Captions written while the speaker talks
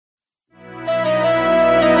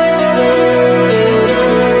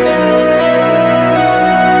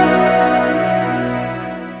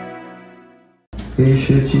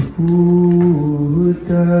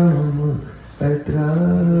Eshachiputam atra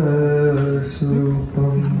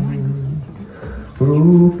surupam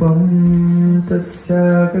Rupam tasya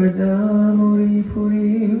gajamuri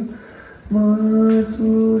purim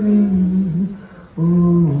maturim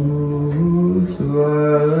usvatim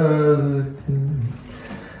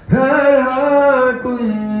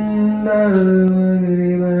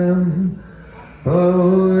Harakundalagrivam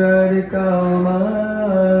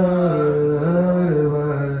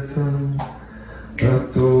Auradikamarvasam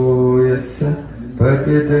Bhakto yasya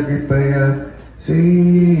patita kripaya Sri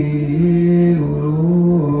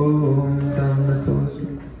Guru Dhammatos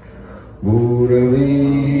Guravi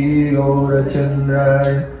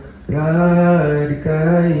Gaurachandrai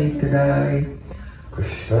Radhikai Tadai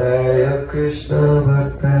Krishnaya Krishna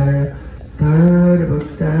Bhaktaya Tada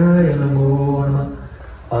Bhaktaya Namo Namah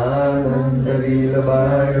Ananda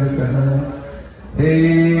Vilavaya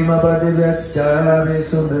Hema Padivyatschavi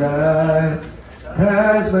Sundaraya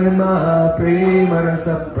Hasvai Mahaprema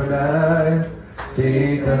Rasapradaya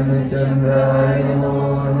Chaitanya Chandaya Namo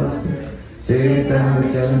Namaste Chaitanya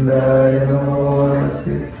Chandaya Namo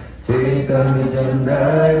Namaste Chaitanya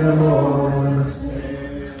Chandaya Namo Namaste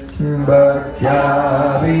Bhaktya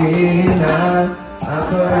Vina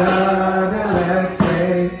Aparada Lakse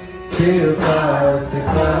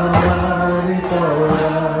Shilpastikramani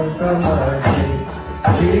Toram Kamati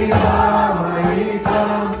Shiva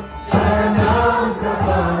Maitam Sharanam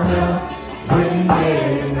Prapana Vinde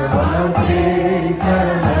Namaste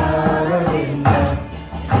Karanavinda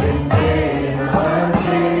Vinde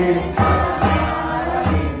Namaste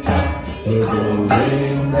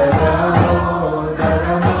Govinda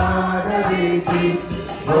Damodara Madhaviti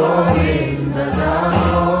Govinda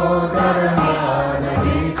Damodara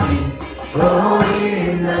Madhaviti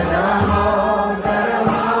Govinda Damodara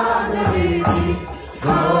Madhaviti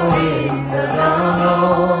Govinda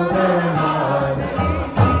Damodara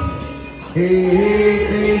Madhaviti Hey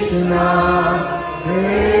Krishna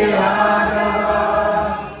Hey Radha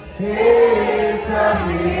Hey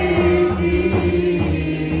Saviti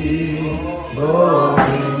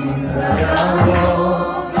Govinda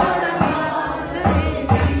Damodara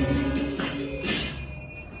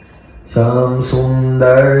Sham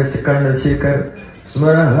Sundar Sikanda Shikar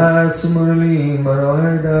Smaraha Smurli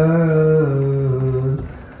Marohada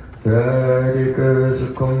Radhika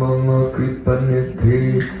Sukumama Kripanidhi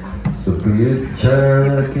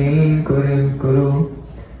Suprichara King Kurim Kuru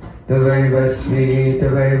Tavai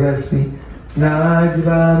Vasmi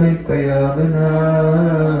Najvami Kayavana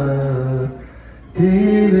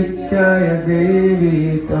Divityaya Devi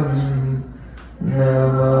Tam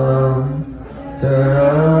Namam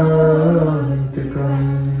Tarantikam.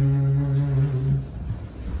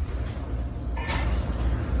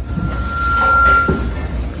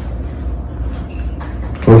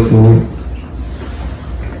 First of all,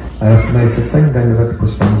 I offer my Satsang Dandavat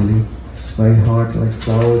Pushpanjali, my heart like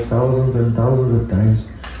flowers thousands and thousands of times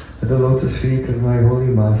at the lotus feet of my holy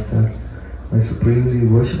master, my supremely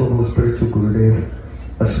worshipable spiritual Gurudev,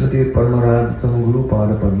 Asmati Paramaradatam Guru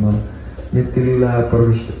Pada Padma, Nityalila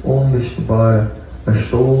Parvishta Om Vishnupara,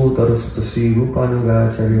 Ashtotar Sutasi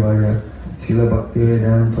Rupanuga Charivaya, Шила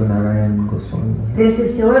Бхактивиданта Нараян Госвами. Прежде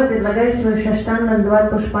всего, я предлагаю свой шаштан Дандават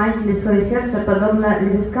Пушпанджали, свое сердце, подобно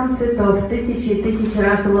лепесткам цветов, тысячи и тысячи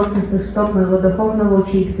раз лотосных стоп моего духовного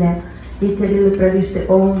учителя, Нитялилы Правишты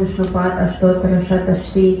Ом Вишнупад Аштотара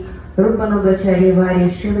Шаташти, Рупанугачари Вари,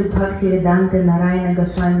 Шилы Бхактивиданты Нараяна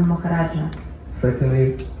Госвами Махараджа.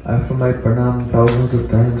 Secondly, I offer my pranam thousands of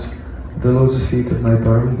times at the lotus feet of my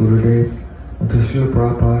Param Gurudev, and to Srila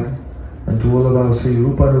Prabhupada, and to all of our Sri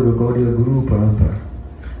Rupanuga Gaudiya Guru Parampara.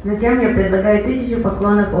 Затем я предлагаю тысячу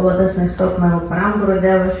поклонов у лотосных стоп моего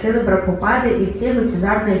Парам-Гурудева, Шрилы Прабхупады и все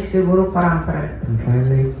лучезарные Шри Гуру Парампары. And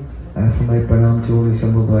finally, I offer my pranam to all the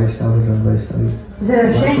assembled Vaishnavas and Vaishnavis. В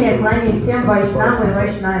завершение кланяю всем Вайшнавам и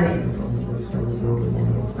Вайшнаве.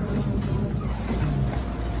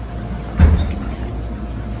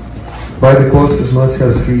 By the courses mercy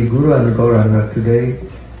of Sri Guru and Gauranga, today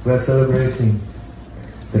we are celebrating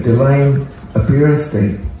the divine appearance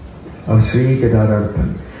day of Sri Gadadhara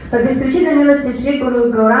Pandita. По беспричинной милости Шри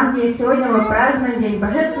Гуру Гауранги сегодня мы празднуем день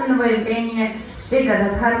божественного явления Шри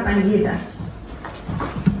Гададхара Пандита.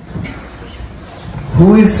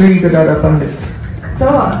 Who is Sri Gadadhara Pandit?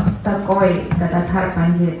 Кто такой Гададхар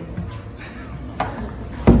Пандит?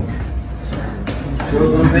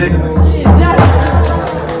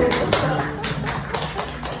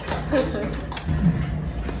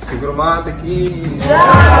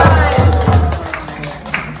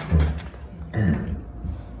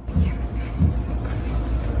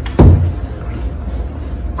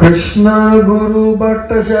 Krishna Guru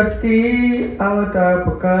Bhatta Shakti Avatar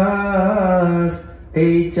Prakash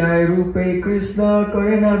Echai Rupe Krishna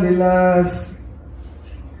Karina Vilas.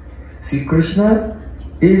 See, Krishna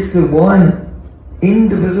is the one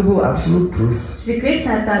indivisible absolute truth. Шри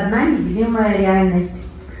Кришна — это одна неделимая реальность.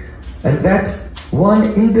 And that one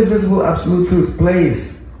indivisible absolute truth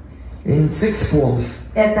plays in 6 forms.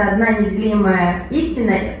 Эта одна неделимая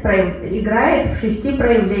истина играет в 6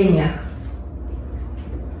 проявлениях.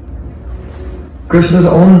 Krishna's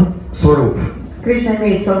own Swarup. Кришна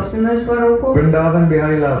имеет собственную сварупу. Vrindavan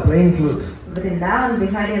Bihari Lal, playing flute. Вриндаван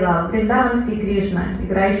Бихари Лал, вриндаванский Кришна,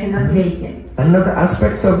 играющий на флейте. Another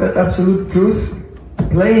aspect of that absolute truth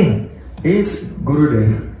playing is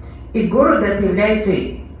Gurudev. И Гурудев является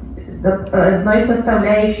одной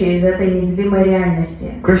составляющей из этой неделимой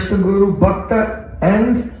реальности. Krishna Guru Bhakta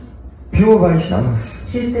and pure Vaishnavas.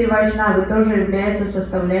 Чистые вайшнавы тоже являются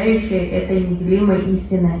составляющей этой неделимой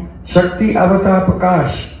истины. Shakti Avatar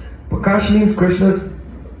Prakash. Prakash means Krishna's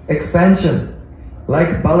expansion,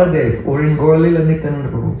 like Baladev or in Gaur-lila Nityananda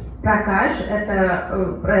Prabhu. Пракаш —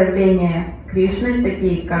 это проявление Кришны,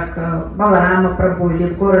 такие как Баларама Прабху или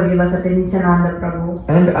в Гора-лилах это Нитянанда Прабху.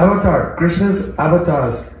 And Avatar, Krishna's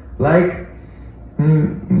avatars, like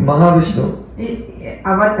Mahavishnu. И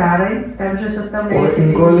аватары также Or составляющие.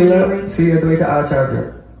 in Gaur-lila, Sri Advaita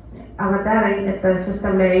Acharya. Аватары — это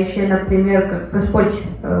составляющие, например, как Господь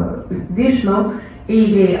Вишну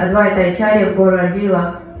или Адвайта Ачарья в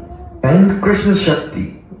Гора-лилах. And Krishna's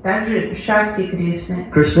Shakti. Также Шакти Кришны.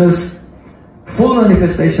 Krishna's full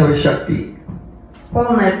manifestation of his Shakti.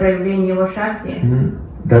 Полное проявление его Шакти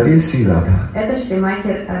That is Sri Radha. это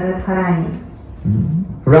Шримати Радхарани.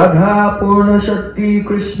 Radha Purna Shakti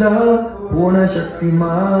Krishna Purna Shakti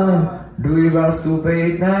Man Duivastu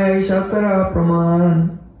Vednai Shastra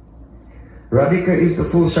Praman. Radhika is the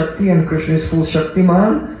full Shakti and Krishna is full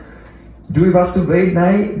Shaktiman. Duivastu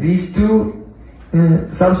Vednai, these two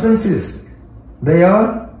substances, they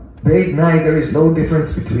are Vednai, there is no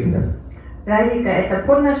difference between them. Радика — это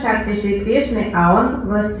Пурна Шакти Шри Кришны, а он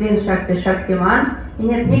властелин Шакти Шактиман, и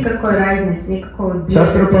нет никакой разницы, никакого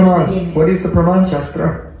Shastra Praman. What is the Praman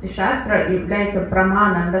Shastra? И Шастра является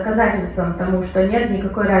праманом, доказательством тому, что нет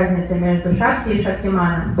никакой разницы между Шакти и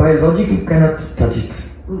Шактиманом. By logic you cannot touch it.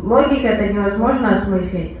 Логика это невозможно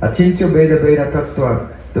осмыслить. Achintya bheda-abheda-tattva.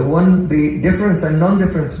 The difference and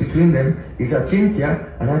non-difference between them is achintya,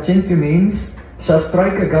 and achintya means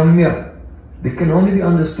shastraika gamya. They can only be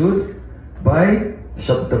understood by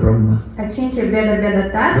Shabda Brahma. Ачинтя The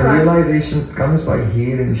беда-беда-татва, realization comes by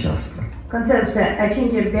hearing Shastra. концепция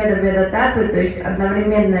ачинтя беда-беда-татвы, то есть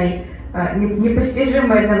одновременной,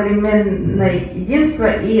 непостижимое одновременное единство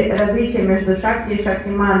и различие между Шакти и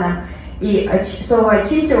Шактиманом. И слово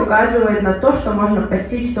ачинтя указывает на то, что можно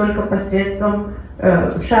постичь только посредством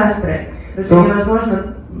шастры. То есть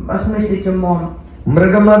невозможно осмыслить умом.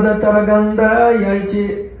 Mragamada taraganda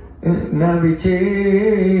yaichi navichid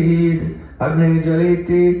agne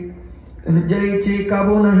jaliti jaichi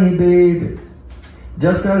kabunahi bed.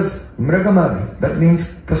 Just as mragamad, that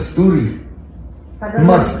means kasturi,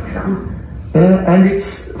 musk, and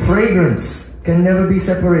its fragrance can never be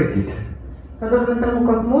separated. Подобно тому,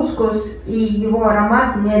 как мускус и его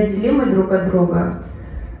аромат неотделимы друг от друга.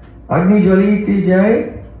 Agni jaliti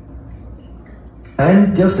jai,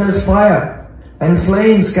 and just as fire and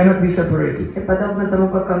flames cannot be separated. И подобно тому,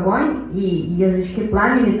 как огонь и язычки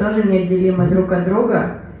пламени тоже неотделимы друг от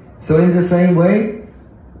друга. So in the same way,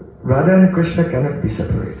 Radha and Krishna cannot be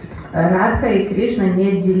separated. Радха и Кришна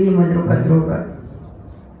неотделимы друг от друга.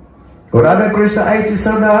 Radha Krishna aiti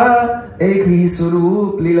sada ek hi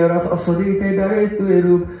surup lila ras aswadite daret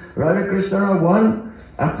tuerup. Radha Krishna are one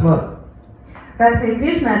Atma. Радха и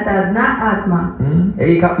Кришна — это одна атма.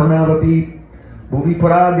 Ek atmanavapi bhuvi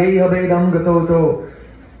para deha vedam gatoto.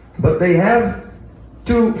 But they have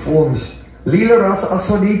two forms. Lila ras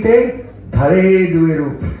aswadite dhare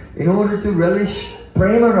duerup. In order to relish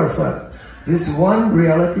prema rasa, this one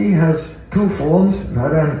reality has two forms,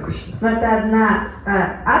 Radha and Krishna. Но это одна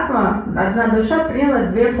атма, одна душа приняла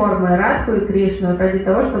две формы, Радху и Кришну, ради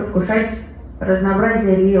того, чтобы вкушать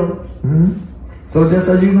разнообразие лил. So just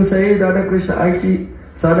as you can say Radha Krishna Aichi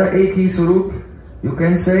Sada Eki Surup, you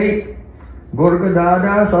can say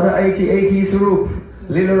Gadadhara Sada Aichi Eki Surup,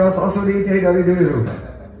 Lila Ras Aswadite Davidurup.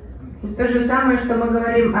 То же самое, что мы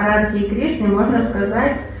говорим о Радхе и Кришне, можно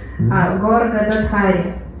сказать о Гор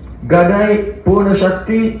Гададхаре. Gadai Purna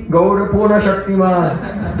Shakti, Gaura Purna Shaktiman,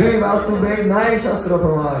 Duivastu Vednai Shastra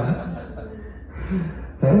Praman.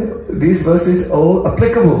 These verses all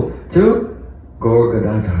applicable to Gaur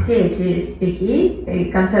Gadadhara. Все эти стихи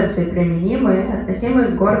и концепции применимы, относимы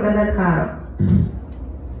к Гор Гададхару.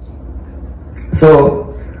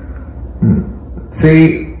 So,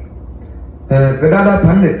 see, Gadadhara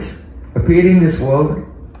Pandit appeared in this world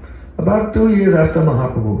about 2 years after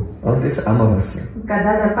Mahaprabhu on this Amavasya.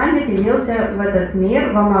 Gadadhara Pandit явился в этот мир,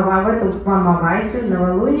 в эту Амавасию,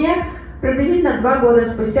 новолуние, приблизительно 2 года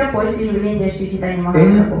спустя после явления Шри Чайтаньи Махапрабху.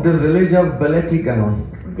 In the village of Beleti-Gaon,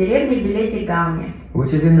 В деревне Белети-Гауне,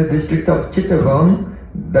 which is in the district of Chittagong,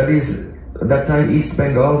 that is at that time East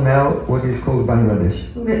Bengal, now what is called Bangladesh.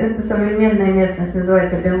 Это современная местность,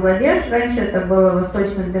 называется Бангладеш, раньше это было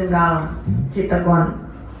Восточным Бенгалом, Читтагон.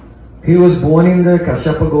 He was born in the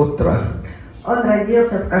Kashyapa Gotra. Он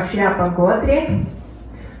родился в Кашьяпа-Готре.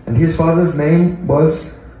 And his father's name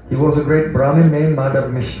was, he was a great Brahmin named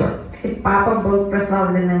Madhav Mishra. И папа был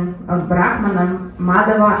прославленным брахманом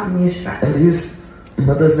Мадава Мишра. And his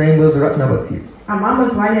mother's name was Ratnavati. А маму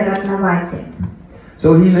звали Ратнавати.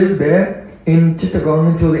 So he lived there in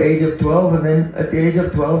Chittagong until the age of 12, and then at the age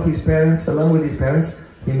of 12, his parents, along with his parents,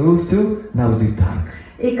 he moved to Navadvipa.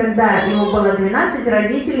 И когда ему было 12,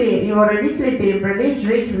 его родители перебрались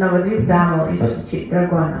жить в Навадвипдаму из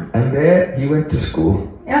Читтагона. And there he went to school.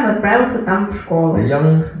 И он отправился там в школу. The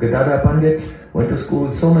young Gadadhara Pandit went to school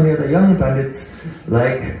with so many other young Pandits,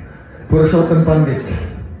 like Purushottam Pandit.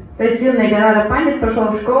 То есть юный Гададхара Пандит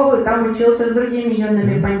пошел в школу и там учился с другими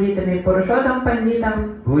юными пандитами, Пурушоттам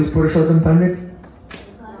Пандитом. Who is Purushottam Pandit?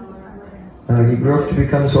 He grew up to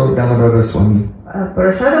become Swarup Damodara Swami.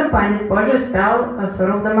 Пурушоттам Пандит позже стал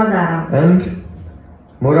Сваруп Дамодаром. And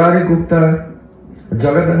Murari Gupta,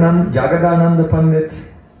 Jagadananda Pandit,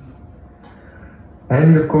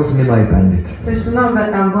 and of course Nimai Pandit. То есть много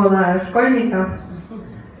там было школьников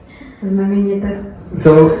знаменитых.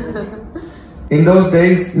 So, in those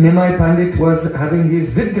days, Nimai Pandit was having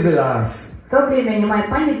his Vidyavilas, В то время Нимай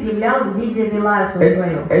Пандит являл Видья-виласу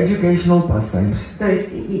свою. educational pastimes. То есть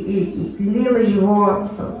и лила его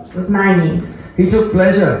знаний. He took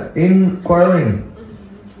pleasure in quarreling,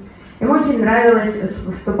 Ему очень нравилось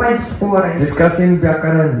вступать в споры, discussing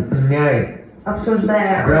Vyakaran, Nyay,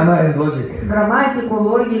 обсуждая grammar and logic. грамматику,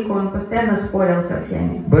 логику, он постоянно спорил со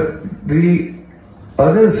всеми. But the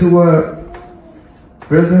others who were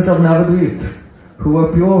residents of Navadvip, who were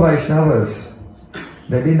pure Vaishnavas,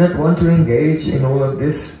 they did not want to engage in all of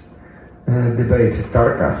this debate,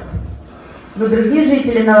 tarka, Но другие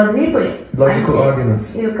жители Навадвипы, logical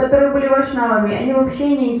arguments. которые были вайшнавами, они вообще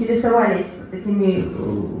не интересовались такими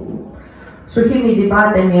сухими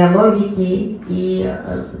дебатами о логике и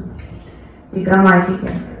грамматике.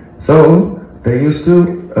 So they used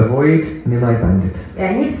to avoid Nimai Pandit. И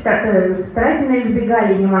они старательно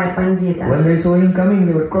избегали Нимай Пандита. When they saw him coming,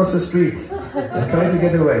 they would cross the street and try to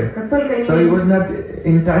get away. So he would not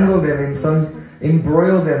entangle them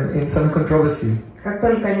embroil them in some controversy. Как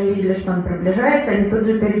только они видели, что он приближается, они тут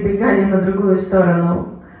же перебегали на другую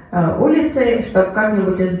сторону улицы, чтобы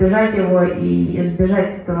как-нибудь избежать его и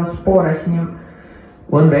избежать этого спора с ним.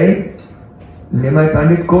 One day, Nimai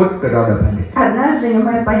Pandit caught Gadadhara Pandit. Однажды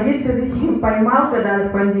Нимай Пандит все-таки поймал Гададхара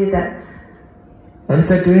Пандита. And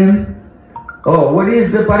said to him, "Oh, what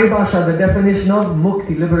is the paribhasha, the definition of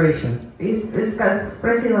mukti, liberation?" И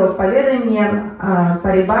спросил его, поведай мне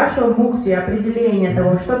парибашу мукти, определение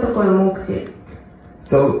того, что такое мукти.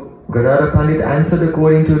 So Gadadhara Pandit answered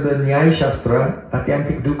according to the Nyaya Shastra,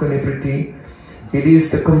 Atyantik Dukkha Nivriti. It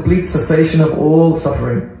is the complete cessation of all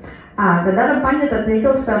suffering. Гададхара Пандит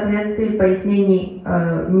ответил в соответствии пояснений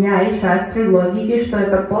Няи, Шастры, логики, что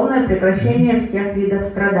это полное прекращение всех видов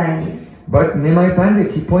страданий. But Nimai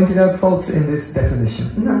Pandit, he pointed out faults in this definition.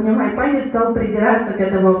 Но Нимай Пандит стал придираться к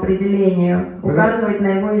этому определению, указывать на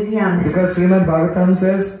его изъяны. Because Srimad Bhagavatam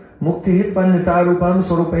says, Mukti hit pandita rupam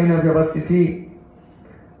swarupena vyavastiti.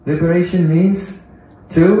 Liberation means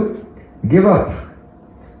to give up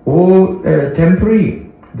all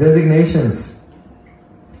temporary designations,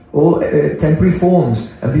 all temporary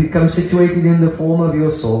forms, and become situated in the form of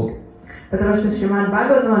your soul. Потому что Шримад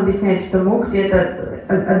Бхагаватам объясняет, что мукти это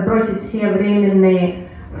отбросить все временные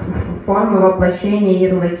формы воплощения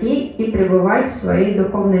ярлыки и пребывать в своей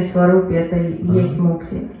духовной сварупе. Это и есть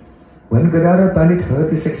мукти. When Gadadhara Pandit heard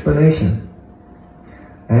this explanation,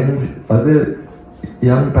 and other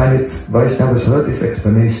young Pandits, Vaishnavas heard this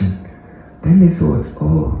explanation, then they thought,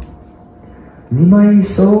 oh, Nimai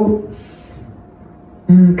is so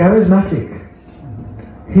charismatic.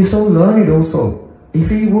 He's so learned also. If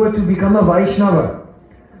he were to become a Vaishnava,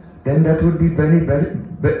 then that would be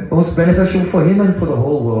most beneficial for him and for the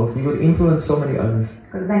whole world. He would influence so many others.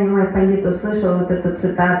 Когда Нимай Пандит услышал вот эту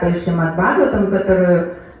цитату из Шримад Бхагаватам,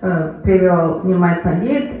 которую привел Нимай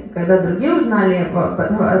Пандит, когда другие узнали об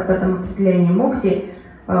этом определении мукти,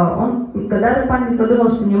 Гададхара Пандит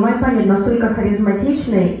подумал, что Нимай Пандит настолько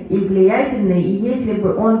харизматичный и влиятельный, и если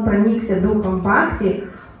бы он проникся духом бхакти,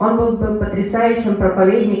 он был бы потрясающим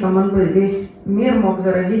проповедником, он бы весь мир мог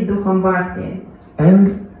заразить духом бхакти.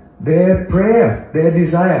 And their prayer, their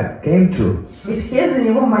desire came true. И все за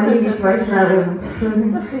него молились вайшнавам.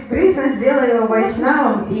 Кришна сделал его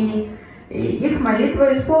вайшнавом, и их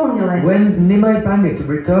молитва исполнилась. When Nimai Pandit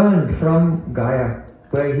returned from Gaya,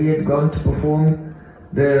 where he had gone to perform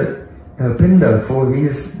the pinda for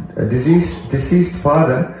his deceased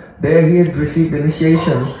father, there he had received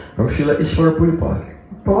initiation from Srila Ishvara Puripad.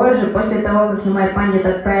 Позже, после того, как Нимай Пандит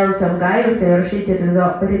отправился в Гаю совершить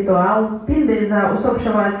этот ритуал пинды за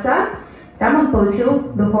усопшего отца, там он получил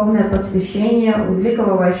духовное посвящение у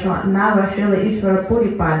великого вайшнава Шрила Ишвара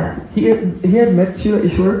Пурипада. He had met Srila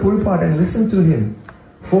Ishvara Puripad and listened to him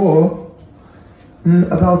for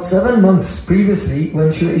about 7 months previously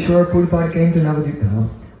when Srila Ishvara Puripad came to Navadvip.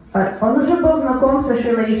 Он уже был знаком со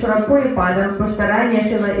Шрилой Ишвара Пурипадом, потому что ранее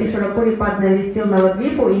Шрила Ишвара Пурипад навестил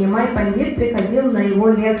Навадвипу, и Нимай Пандит приходил на его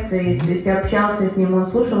лекции, то есть общался с ним, он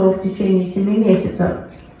слушал его в течение 7 месяцев.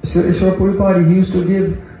 Srila Ishvara Puripad used to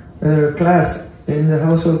give class in the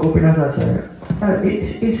house of Gopinath Acharya.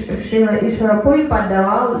 Шрила Ишвара Пурипад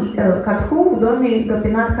давал катху в доме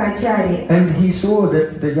Гопинатха Ачарьи. And he saw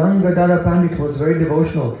that the young Gadadhara Pandit was very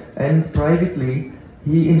devotional, and privately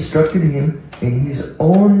he instructed him in his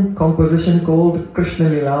own composition called Krishna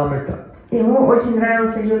Lilamrita. Ему очень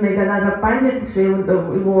нравился юный Гададхара Пандит,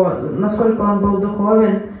 его, насколько он был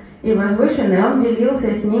духовен и возвышенный, он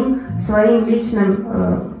делился с ним своим личным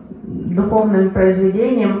духовным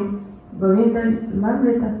произведением Krishna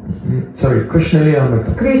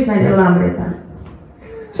Lilamrita. Krishna Lilamrita.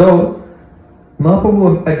 So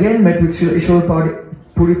Mahaprabhu again met with Srila Ishvara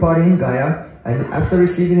Puripad in Gaya, and after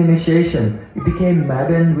receiving initiation, he became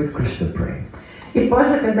maddened with Krishna Prem. И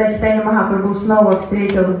позже, когда Чайтанья Махапрабху снова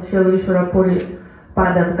встретил Шрилу Ишвара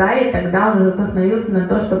Пурипада в Гае, тогда он уже вдохновился на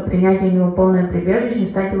то, чтобы принять у него полное прибежище,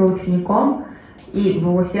 стать его учеником, и в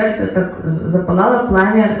его сердце так запалало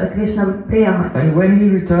пламя Кришна Према. And when he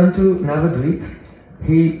returned to Navadvip,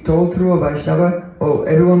 he told through a Vaishnava, "Oh,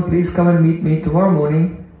 everyone, please come and meet me tomorrow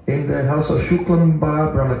morning in the house of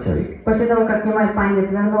Shuklamba Brahmachari." После того, как Нимай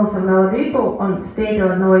Пандит вернулся в Навадвипу, он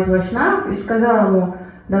встретил одного из вайшнавов и сказал ему: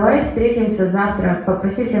 "Давай встретимся завтра,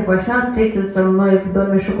 попроси всех вайшнав встретиться со мной в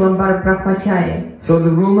доме Шукламбар Брахмачари." So the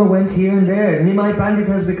rumor went here and there, Nimai Pandit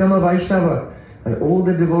has become a Vaishnava. And all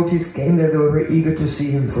the devotees came there, they were very eager to see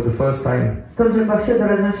him for the first time. Тут же повсюду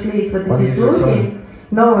разошлись вот эти слухи,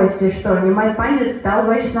 новости, что Нимай Пандит стал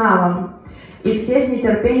вайшнавом. И все с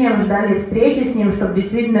нетерпением ждали встречи с ним, чтобы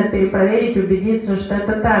действительно перепроверить, убедиться, что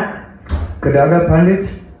это так. Gadadhara Pandit,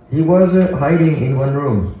 he was hiding in one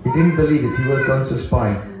room. He didn't believe it, he was going to spy.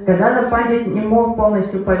 Гададхара Пандит не мог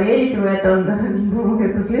полностью поверить в это, он думал,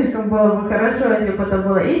 это слишком было бы хорошо, если бы это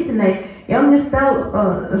было истиной. И он не стал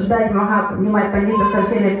ждать Нимай Пандита со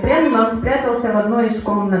всеми преданными, он спрятался в одной из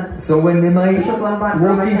комнат. So when Nimai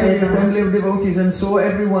walked into the assembly of devotees and saw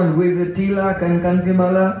everyone with the tilak and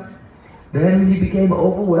kantimala, then he became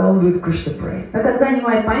overwhelmed with Krishna Prem. А когда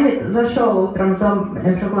Нимай Пандит зашел утром в дом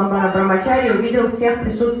Шукламбара Брахмачари, увидел всех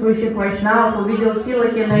присутствующих вайшнавов, увидел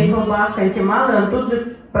тилаки на их лбах, кантималы, он тут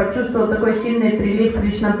же почувствовал такой сильный прилив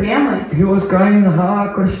Кришна Премы. He was crying,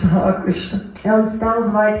 "Ha Krishna, Ha Krishna." И он стал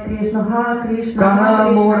звать Кришну: "Ха Кришна, Kaha Ха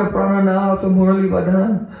Mora Кришна." Prananatha Murali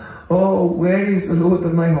Vadhan. Oh, where is the Lord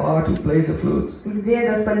of my heart who plays the flute? Где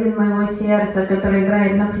господин моего сердца, который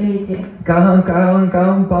играет на флейте? Kaham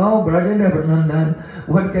Pao Brajana Pranandan.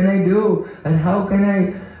 What can I do? And how can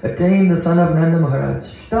I attain the son of Nanda Maharaj?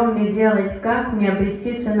 Что мне делать? Как мне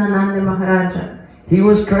обрести сына Нанды Махараджа? He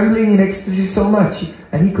was trembling in ecstasy so much,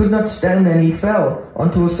 and he could not stand, and he fell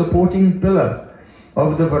onto a supporting pillar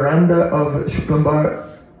of the veranda of Shuklambar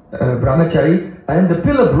Brahmachari, and the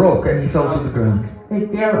pillar broke, and he fell to the ground.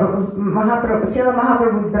 Тело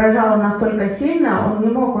Махапрабху дрожало настолько сильно, он не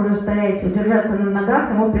мог уже стоять, удержаться на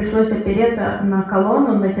ногах, ему пришлось опереться на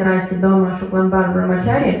колонну на террасе дома Шукламбар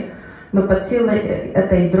Брахмачари, но под силой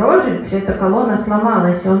этой дрожи вся эта колонна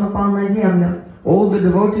сломалась, и он упал на землю. All the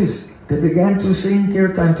devotees, they began to sing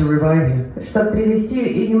kirtan to revive him. Чтобы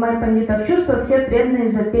привести Нимай Пандита в чувство, все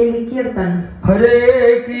преданные запели киртан.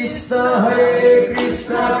 Hare Krishna,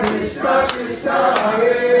 Krishna Krishna,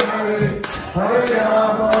 Hare Hare, Hare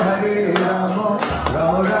Rama,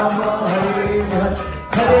 Rama Rama, Hare Hare.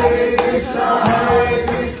 Hare Krishna,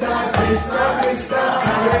 Krishna Krishna,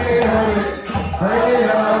 Hare Hare, Hare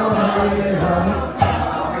Rama,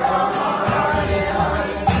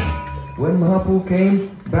 When Mahaprabhu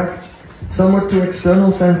came back somewhat to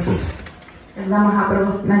external senses, Когда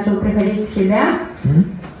Махапрабху начал приходить в себя,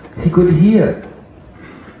 he could hear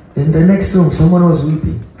in the next room someone was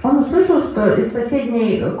weeping. Он услышал, что из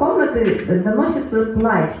соседней комнаты доносится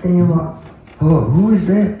плач до него. Oh, who is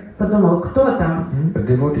there? Подумал, кто там? A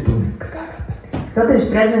devotee told him. Кто-то из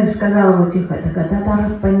преданных сказал ему тихо, это Гададхара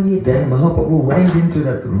Пандита. Then Mahaprabhu went into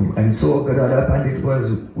that room and saw Gadadhara Pandit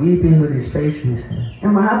was weeping with his face in his hands.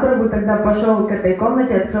 Махапрабху тогда пошел к этой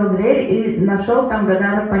комнате, открыл дверь и нашел там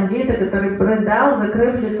Гададхара Пандита, который рыдал,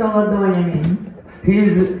 закрыв лицо ладонями.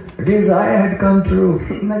 His desire had come true.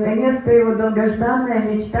 Наконец-то его долгожданная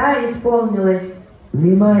мечта исполнилась.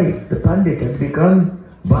 Nimai, the Pandit, had become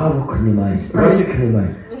Bhavuk Nimai, Rasik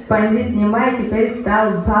Nimai. Пандит Нимай теперь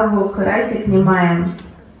стал Бхавук Расик Нимаем.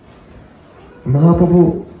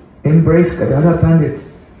 Mahaprabhu embraced Gadadhara Pandit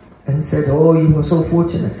and said, "Oh, you are so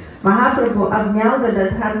fortunate. Махапрабху обнял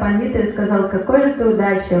Гададхара Пандита и сказал, какой же ты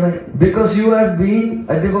удачливый. Because you have been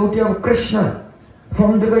a devotee of Krishna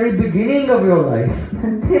from the very beginning of your life.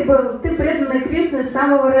 Ты преданный Кришне с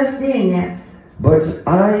самого рождения. But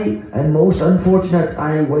I am most unfortunate,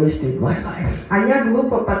 I wasted my life. А я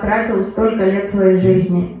глупо потратил столько лет своей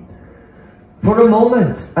жизни. For a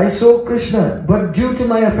moment, I saw Krishna, but due to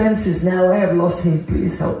my offenses, now I have lost him.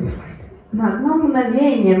 Please help me find him." На одно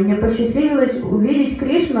мгновение мне посчастливилось увидеть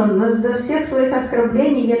Кришну, но из-за всех своих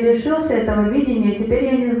оскорблений я лишился этого видения. Теперь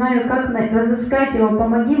я не знаю, как разыскать его.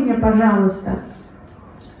 Помоги мне, пожалуйста.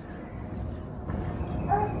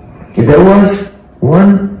 There was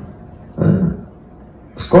one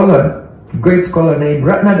scholar, great scholar named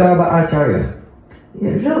Ratnagarba Acharya.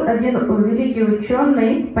 Жил один великий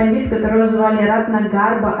ученый, пандит, которого звали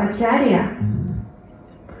Ратнагарба Ачарья.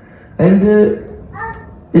 And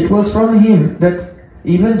it was from him that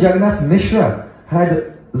even Jagannath Mishra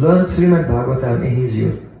had learned Srimad Bhagavatam in his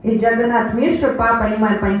youth. И Джаганнат Мишра, папа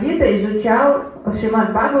Нимай Пандита, изучал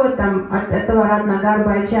Шримад Бхагаватам от этого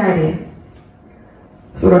Ратнагарба Ачарьи.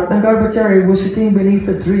 So Ratnagarba Acharya was sitting beneath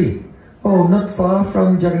a tree, not far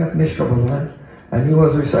from Jagannath Mishra Bhagavan, and he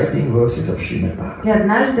was reciting verses of Srimad Bhagavatam. И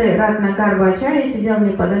однажды Ратнагарба Ачарья сидел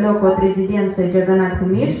неподалеку от резиденции Джаганнатха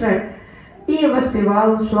Мишры и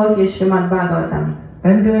воспевал шлоки Шримад Бхагаватам.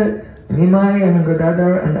 And Nimai and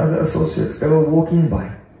Gadadhara and other associates, they were walking by.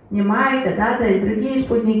 Нимай, Гададхара и другие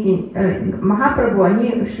спутники Махапрабху,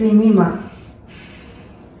 они шли мимо.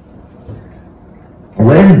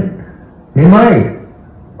 When Nimai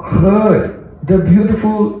heard the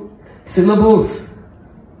beautiful syllables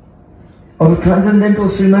of transcendental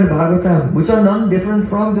Srimad Bhagavatam, which are none different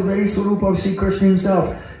from the very Swarupa of Sri Krishna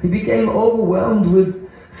himself, he became overwhelmed with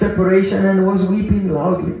separation and was weeping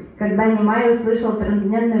loudly. Когда Нимай услышал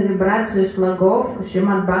трансцендентную вибрацию слогов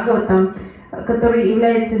Шримад Бхагаватам, который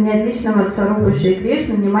является неотличным от Сварупы Шри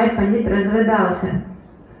Кришны, Нимай Пандит разрыдался.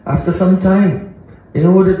 After some time, in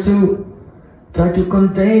order to try to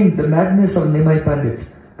contain the madness of Nimai Pandit,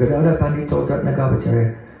 Gadadhara Pandit told Ratnagarba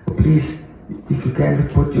Acharya, "Please, if you can,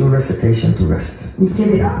 put your recitation to rest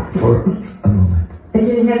for a moment." И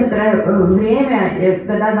через некоторое время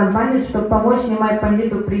Гададхара Пандит, чтобы помочь Нимай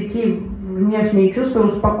Пандиту прийти в внешние чувства,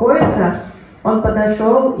 успокоиться, он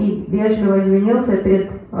подошел и вежливо извинился перед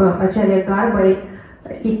Ачарья Гарбой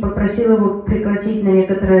и попросил его прекратить на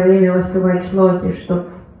некоторое время воспевать шлоки, чтобы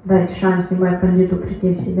дать шанс Нимай Пандиту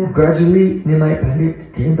прийти в себя. Gradually, Nimai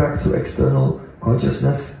Pandit came back to external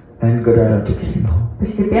consciousness and Gadadhara took him home.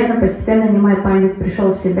 Постепенно Нимай Пандит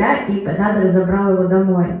пришел в себя, и Гададхара забрал его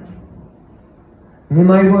домой.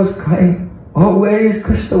 Nimai was crying, "Oh, where is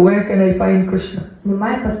Krishna? Where can I find Krishna?"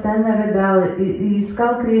 Нимай постоянно рыдал и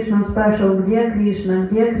искал Кришну. Он спрашивал, где Кришна,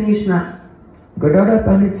 где Кришна. Gadadhara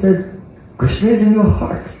Pandit said, "Krishna is in your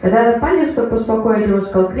heart." Гададхара Пандит, чтобы успокоить его,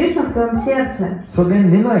 сказал, Кришна в твоем сердце. So then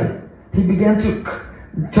Nimai, he began to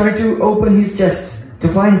try to open his chest to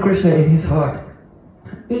find Krishna in his heart.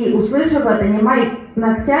 И, услышав это, Нимай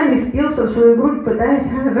ногтями впился в свою грудь, пытаясь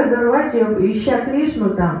разорвать ее, ища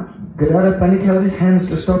Кришну там. Gadadhara Pandit held his hands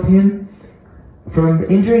to stop him from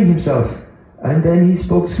injuring himself. And then he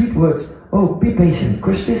spoke sweet words. "Oh, be patient.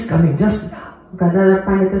 Krishna is coming just now." Гададхара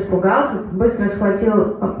Пандит испугался, быстро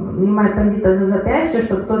схватил Нимай Пандита за запястье,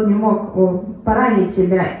 чтобы тот не мог поранить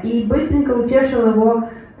себя, и быстренько утешил его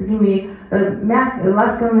такими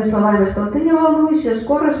ласковыми словами, сказал, ты не волнуйся,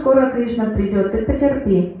 скоро Кришна придет, ты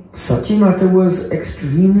потерпи. Sachimata was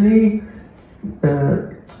extremely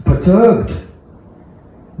perturbed,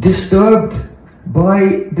 disturbed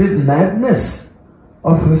by the madness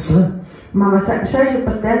of her son. Мама Шаши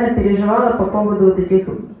постоянно переживала по поводу вот этих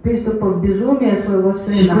приступов безумия своего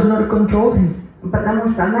She could сына, not control him. потому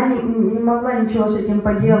что она не могла ничего с этим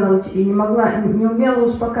поделать и не умела But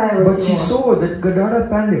успокаивать she его. saw that Gadadhara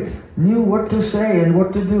Pandit knew what to say and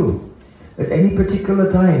what to do. at any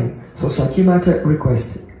particular time. So Sakyamata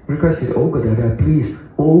requested, "Oh Gadadhara, please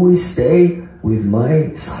always stay with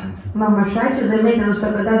my son." Мама Шачи заметила,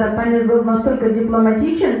 что Гададхара Пандит был настолько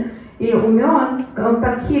дипломатичен и умен, он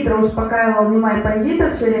так хитро успокаивал Нимай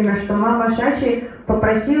Пандита все время, что мама Шачи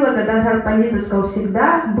попросила Гададхара Пандита, сказал,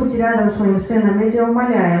 всегда будь рядом с моим сыном, я тебя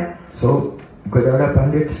умоляю. So Gadadhara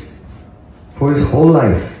Pandit, for his whole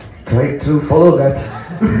life, tried to follow that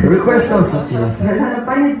request of Sakyamata. Гададхара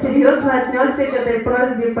Пандит серьезно отнесся к этой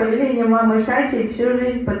просьбе по велению мамы Шачи и всю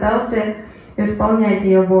жизнь пытался исполнять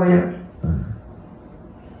ее волю.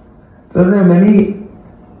 So there are many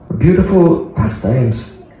beautiful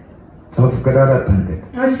pastimes of Gadadhara Pandit.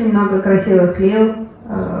 Очень много красивых лил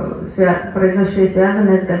произошли,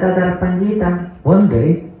 связанные с Гададхара Пандитом. One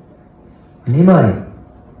day, Nimai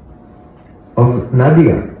of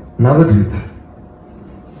Nadia, Navadvip,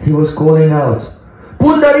 he was calling out,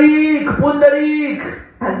 "Pundarik! Pundarik!"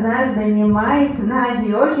 Однажды Нимай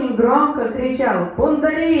Нади очень громко кричал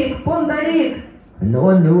 «Пундарик! Пундарик!». And no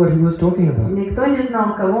one knew what he was talking about. Никто не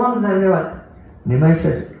знал, кого он зовет. Nimai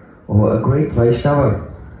said, "Oh, a great Vaishnava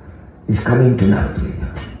is coming to Navadvip."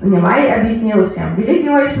 Нимай объяснил всем, великий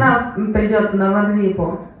Вайшнав придет в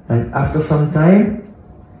Навадвипу. And after some time,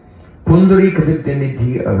 Pundarika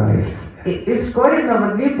Vidyanidhi arrived. И вскоре в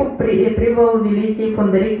Навадвипу прибыл великий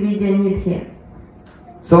Пундарик Видянидхи.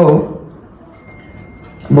 So,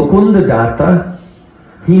 Mukunda Datta,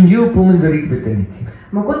 he knew Pundarik Vidyanidhi.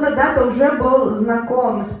 Мукунда Датта уже был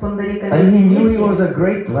знаком с Пундариком And he knew he Видянидхи. was a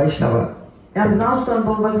great Vaishnava. Он знал, что он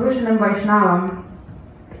был возвышенным вайшнавом.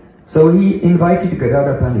 So he invited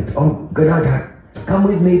Gadadhara Pandit. "Oh, Gadadhara, come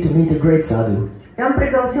with me to meet a great sadhu." И он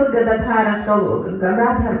пригласил Гададхара, сказал,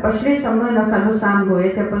 Гададхар, пошли со мной на саду Сангу, я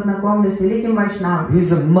тебя познакомлю с великим вайшнавом.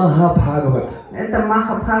 He's a Mahabhagavat. Это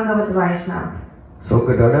Махабхагават Вайшнав. So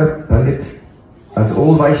Gadadhara Pandit, as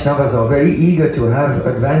all Vaishnavas are very eager to have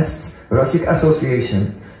advanced Rasik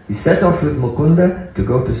association, he set off with Mukunda to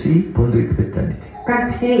go to see Pundarik Vidyanidhi.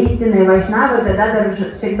 Как все истинные вайшнавы, Гададхар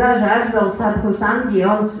всегда жаждал садху санги, и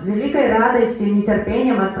он с великой радостью и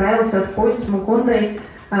нетерпением отправился в путь с Мукундой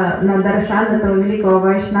на даршан этого великого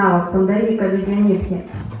вайшнава, Пундарика Видянидхи.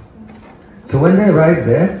 So when they arrived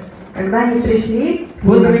there, Когда они пришли,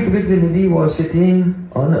 Pundarik Vidyanidhi was sitting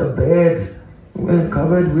on a bed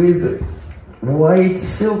covered with white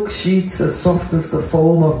silk sheets as soft as the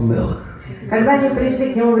foam of milk. Когда они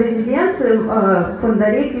пришли к нему в резиденцию,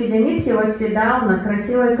 Пундарик Видянидхи восседал на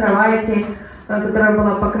красивой кровати, которая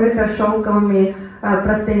была покрыта шелковыми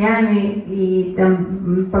простынями, и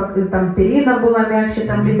там перина была мягче,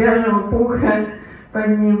 там лебяжьего пуха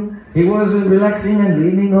под ним. He was relaxing and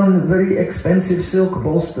leaning on very expensive silk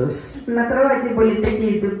bolsters. На кровати были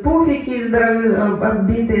такие пуфики,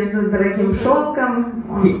 оббитые дорогим шелком.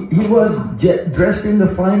 He was dressed in the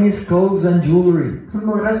finest clothes and jewelry. Он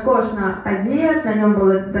был роскошно одет, на нем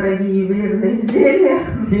были дорогие ювелирные изделия.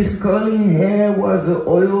 His curling hair was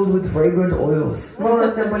oiled with fragrant oils.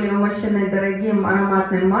 Волосы были умощены дорогим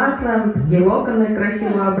ароматным маслом, и локоны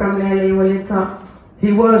красиво обрамляли его лицо.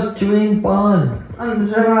 He was chewing pan Он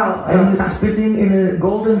жевал and spitting in a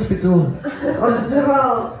golden spittoon. Он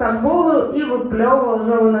жевал тамбулу и выплевывал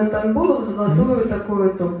жеванную тамбулу в золотую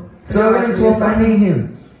такую-то. Servants were fanning him.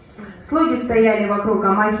 Слуги стояли вокруг,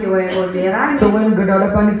 омахивая его веерами. So when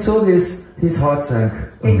Gadadhara Pandit saw this, his heart sank.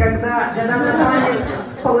 И когда Гададхара Пандит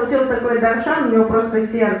получил такой даршан, у него просто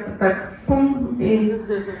сердце так пум, и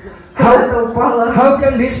это упало. How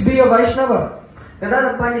can this be a Vaishnava?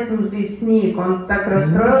 Когда Пандит сник, он так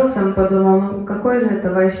расстроился, он подумал, ну какой же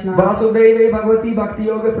это вайшнав? Vasudeve Bhagavati Bhakti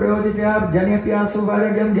Yoga Prayoditya Janyatya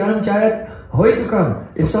Suvaragam Gyan Chayat Hoitukam.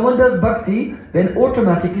 If someone does bhakti, then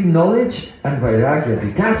automatically knowledge and vairagya,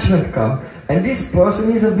 detachment come, and this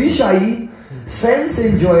person is a Vishayi, sense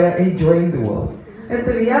enjoyer, enjoying the world.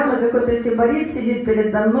 Это явно какой-то сибарит сидит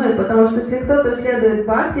передо мной, потому что если кто-то следует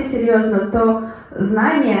бхакти серьезно, то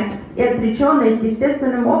знание и отреченность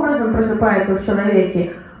естественным образом просыпается в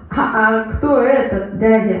человеке. А кто этот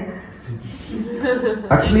дядя?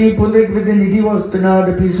 Actually, Pundarik Vidyanidhi was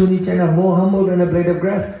Pinadapi Sunichana, more humble than a blade of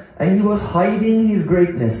grass, and he was hiding his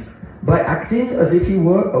greatness by acting as if he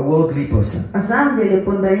were a worldly person. На самом деле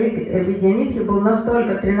Пундарик Видянидхи был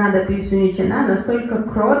настолько Тринадапи Суничана, настолько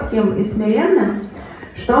кротким и смиренным,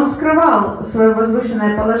 что он скрывал свое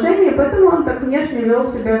возвышенное положение, поэтому он так внешне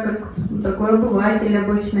вел себя как такой обыватель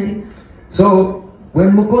обычный. So,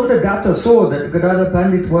 when Mukunda Datta saw that Gadadhara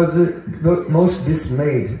Pandit was the most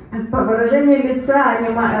dismayed, По выражению лица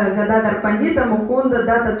Гададхара Пандита, Мукунда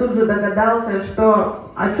Дата тут же догадался,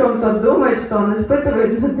 что о чем тот думает, что он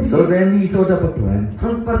испытывает внутри. So then he thought up a plan.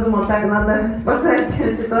 Он подумал, так, надо спасать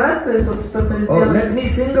ситуацию, тут что-то Oh, сделать. let me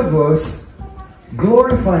sing a verse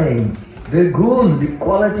glorifying the gun, the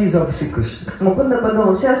qualities of Sri Krishna. Мукунда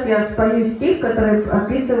подумал, сейчас я спою стих, который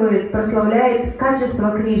описывает, прославляет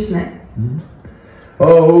качество Кришны.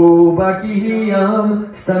 Oh, bakihiyam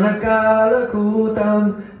stanakala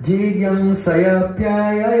kutam jigyam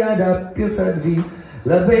sayapyayadapya sadvi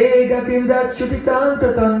labegatim dachutitam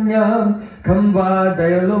tatanyam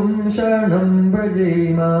kamvadayalum sharanam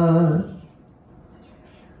brajema.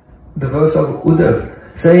 The verse of Uddhav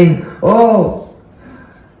saying, oh,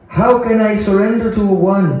 how can I surrender to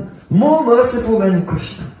one more merciful than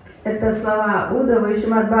Krishna? Это слова Уддава и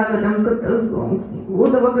Шримад Бхагаватам.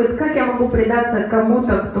 Уддава говорит, как я могу предаться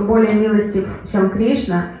кому-то, кто более милостив, чем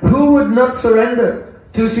Кришна? Who would not surrender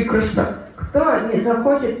to Sri Krishna? Кто не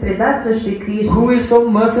захочет предаться Шри Кришне? Who is so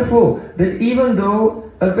merciful that even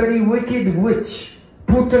though a very wicked witch,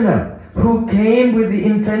 Putana, who came with the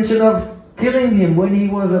intention of killing him when he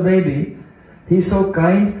was a baby, he's so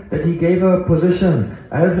kind that he gave her a position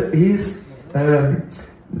as his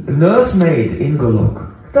nursemaid in Golok.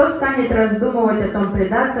 Кто станет раздумывать о том,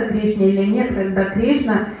 предаться Кришне или нет, когда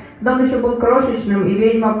Кришна, когда он еще был крошечным, и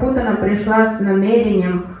ведьма Путана пришла с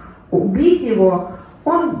намерением убить его,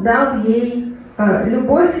 он дал ей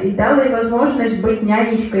любовь и дал ей возможность быть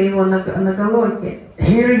нянечкой его на Голоке.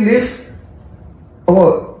 Hearing this,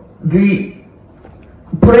 the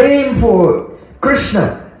praying for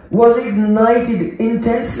Krishna was ignited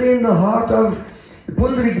intensely in the heart of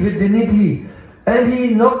Pundarik Vidyanidhi. And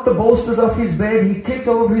he knocked the bolsters off his bed, he kicked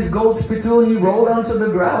over his gold spittoon, he rolled onto the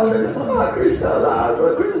ground and Krishna,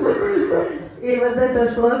 Krishna, Krishna. И вот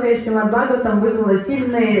это шлока Шримад Бхагаватам вызвало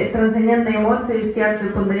сильные трансцендентные эмоции в сердце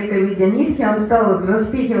Пундарика Видьянидхи. Он стал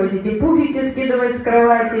распихивать эти пуфики, скидывать с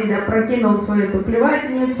кровати, опрокинул свою эту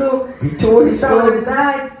плевательницу, стал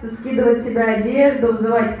рыдать, скидывать с себя одежду,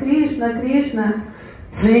 взывать Кришна, Кришна.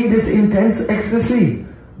 Seeing this intense ecstasy,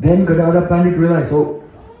 then Gadadhara Pandit realized, oh,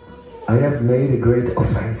 I have made a great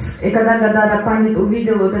offense. И когда Гададхара Пандит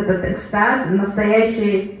увидел вот этот экстаз,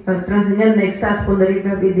 настоящий трансцендентный экстаз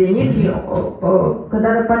Пундарика Видьянидхи,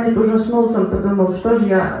 Гададхара Пандит ужаснулся, он подумал, что же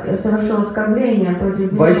я совершил оскорбление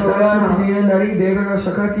против Вайшнава.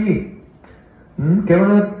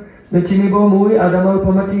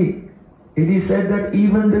 It is said that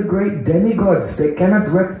even the great demigods, they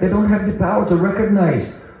don't have the power to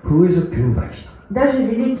recognize who is a pure Vaishnava. Даже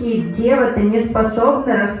великие деваты не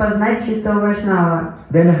способны распознать чистого Вайшнава.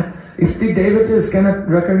 Then, if the devatas cannot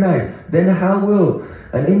recognize, then how will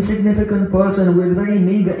an insignificant person with very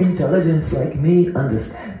meager intelligence like me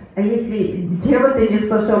understand? А если деваты не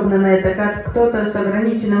способны на это, как кто-то с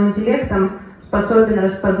ограниченным интеллектом способен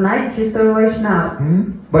распознать чистого Вайшнава?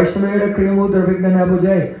 Vaishnava Kriyamudra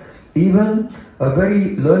Vignanabhujai. Even a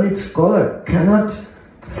very learned scholar cannot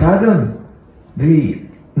fathom the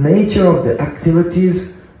nature of the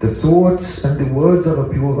activities, the thoughts and the words of a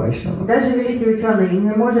pure Vaishnava. Даже великий ученый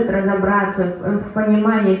не может разобраться в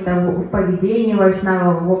понимании того, в поведении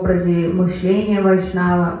Вайшнава, в образе мышления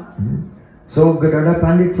Вайшнава. So Gadadhara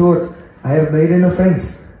Pandit thought, I have made an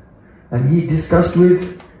offense, and he discussed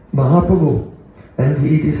with Mahaprabhu, and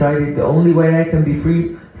he decided the only way I can be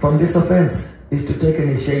free from this offense is to take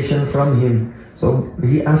initiation from him. So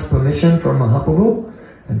he asked permission from Mahaprabhu.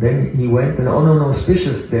 And then he went, and on an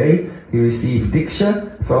auspicious day, he received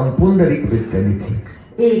Diksha from Pundarik Vidyanidhi.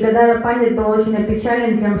 И Гададхара Пандит был очень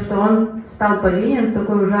опечален тем, что он стал повинен в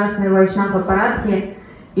такой ужасной вайшнав-аппаратке,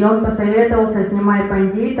 и он посоветовался с Нимай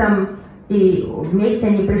Пандитом, и вместе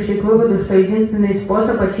они пришли к выводу, что единственный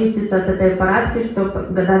способ очиститься от этой аппаратки, что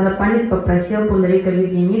Гададхара Пандит попросил Пундарика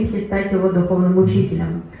Видьянидхи стать его духовным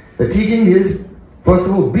учителем. The teaching is, first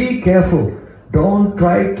of all, be careful. Don't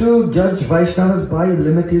try to judge Vaishnavas by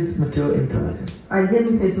limited material intelligence.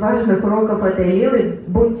 Один из важных уроков этой лилы –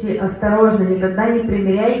 будьте осторожны, никогда не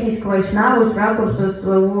примиряйтесь к Вайшнаву с ракурса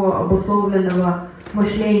своего обусловленного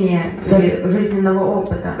мышления и жизненного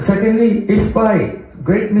опыта. Secondly, if by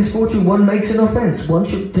great misfortune one makes an offense, one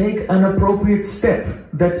should take an appropriate step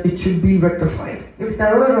that it should be rectified. И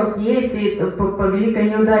второй урок, если по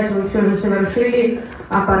великой неудаче вы все же совершили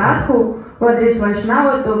аппаратку в адрес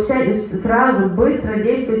Вайшнава, то сразу быстро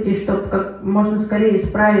действуйте, чтобы как можно скорее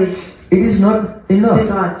исправить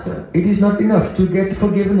ситуацию. It is not enough to get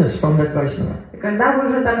forgiveness from that Vaishnava. Когда вы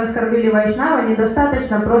уже так оскорбили Вайшнава,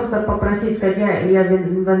 недостаточно просто попросить, сказать, я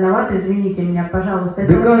виноват, извините меня, пожалуйста.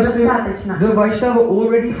 Это недостаточно. The Vaishnava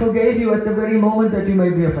already forgave you at the very moment that you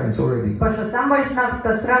made the offense already. Потому что сам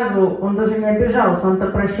Вайшнав-то сразу, он даже не обижался, он-то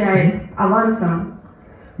прощает авансом.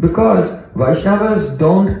 Because Vaishnavas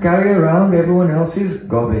don't carry around everyone else's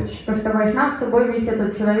garbage. Потому что Вайшнав с собой весь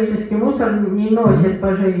этот человеческий мусор не носит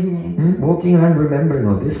по жизни. Walking around remembering,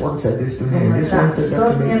 oh, this one said this to me, and this one said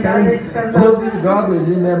that to me, carrying all this garbage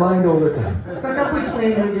in their mind all the time. Как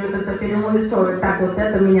обычные люди вот это перемалисовывают. Так, вот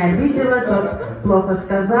это меня обидело, тот плохо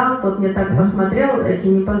сказал, тот не так посмотрел, эти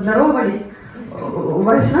не поздоровались.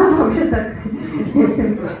 Вайшнав вообще так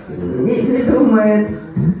не думает.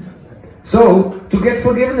 So, to get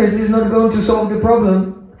forgiveness is not going to solve the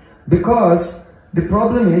problem, because the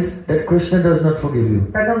problem is that Krishna does not forgive you.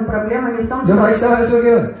 The Vaishnava has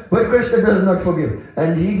forgiven, but Krishna does not forgive,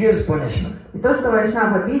 and he gives punishment. И то, что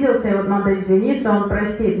Вайшнав обиделся, и вот надо извиниться, он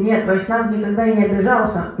простит. Нет, Вайшнав никогда не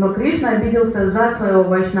обижался, но Кришна обиделся за своего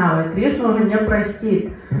Вайшнава, и Кришна уже не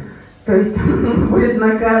простит. То есть будет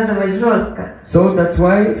наказывать жестко. So that's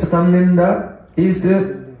why Satamninda is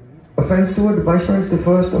the offense to the Vaishnava, is the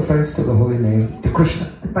first offense to the holy name, to Krishna.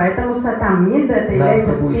 Поэтому Сатам-нинда это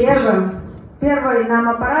является первой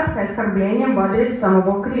намапарадхой оскорблением в адрес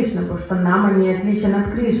самого Кришны, потому что нама не отличен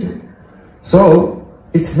от Кришны. So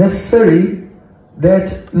it's necessary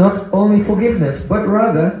that not only forgiveness, but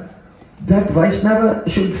rather that Vaishnava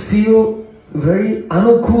should feel very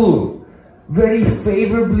anukul, very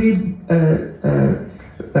favorably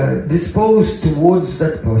disposed towards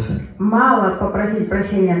that person. Мало попросить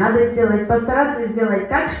прощения, надо постараться сделать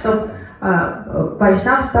так, чтобы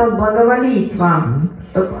Вайшнав стал благоволить вам,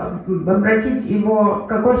 чтобы обратить его,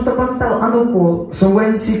 чтобы он стал анукул. So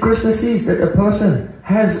when Sri Krishna sees that a person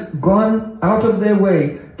has gone out of their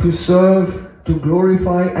way to serve, to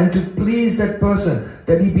glorify and to please that person,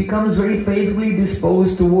 that he becomes very favorably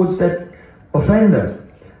disposed towards that offender,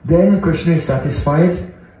 then Krishna is satisfied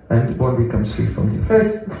and one becomes free from you. То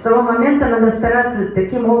есть с того момента надо стараться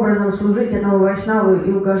таким образом служить этому Вайшнаву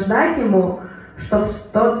и угождать ему, чтобы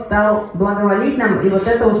тот стал благоволить нам, и вот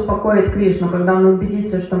это успокоит Кришну, когда он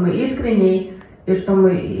убедится, что мы искренни и что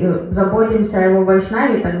мы заботимся о его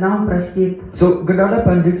Вайшнаве, тогда он простит. So Gadadhara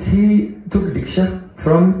Pandit, he took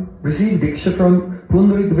received diksha from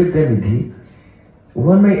Pundarik Vidyanidhi.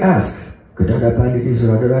 One may ask, Gadadhara Pandit is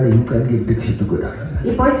Radharani, who can give diksha to Gadadhara?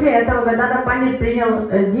 И после этого Гададхара Пандит принял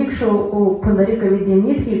дикшу у Пундарика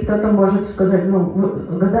Видьянидхи, и кто-то может сказать,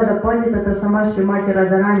 Гададхара Пандит это сама Шримати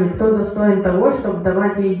Радharani, кто достоин того, чтобы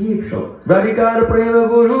давать ей дикшу? Radhikar Prema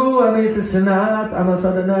Guru Amisasanath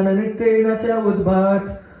Amasadanana Nityena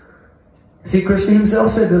Chavudbhat. See, Krishna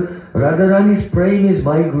himself said that Radharani's praying is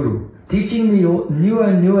my guru, teaching me newer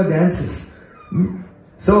and newer dances.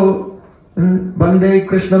 So, Bande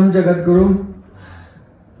Krishnam Jagat Guru.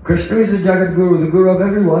 Krishna is the Jagat Guru, the Guru of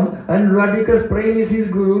everyone, and Radhika's praying is his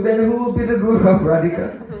Guru, then who will be the Guru of Radhika?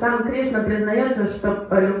 Сам Кришна признается, что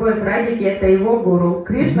любовь Радхики это его гуру.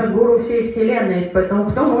 Кришна гуру всей вселенной, поэтому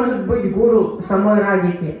кто может быть гуру самой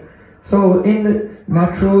Радхики? So in the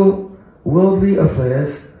natural worldly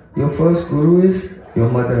affairs, your first Guru is your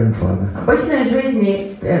mother and father. В обычной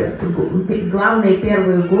жизни главные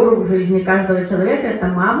первые гуру в жизни каждого человека это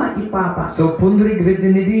мама и папа. So Pundarik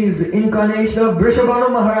Vidyanidhi is the incarnation of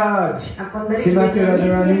Vrishabhanu Maharaj, Srimati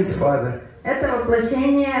Radharani's father. Это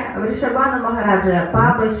воплощение Вришабхана Махараджа,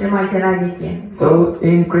 папы Шримати Радхики. So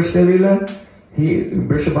in Krishna Lila,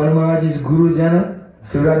 Vrishabhanu Maharaj is Guru Jana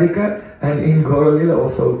to Radhika, and in Gaura Lila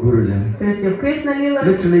also Guru Jana. То есть в Кришна Лила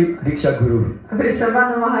Literally Diksha Guru.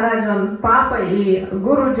 Вришабхана Махарадж он папа и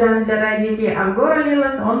Гуру Джан для Радхики, а в Гора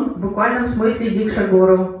Лила он в буквальном смысле Дикша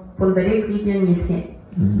Гуру, Пундарик Видьянидхи.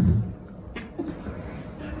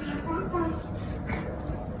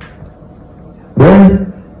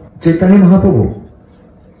 When Chaitanya Mahaprabhu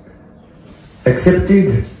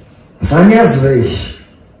accepted Sannyas Vesh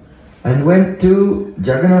and went to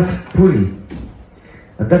Jagannath Puri,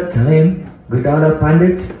 at that time Gadadhara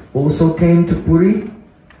Pandit also came to Puri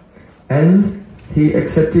and he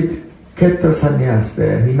accepted Ketra Sannyas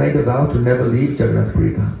there. He made a vow to never leave Jagannath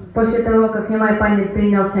Puri. После того, как Нимай Пандит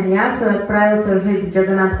принял саньясу и отправился жить в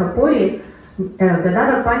Джаганатха-Пури,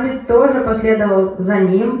 Гададхара Пандит тоже последовал за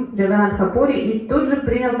ним в Джаганатха-Пури и тут же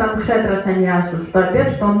принял там Кшетра саньясу, что ответ,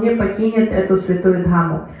 что он не покинет эту святую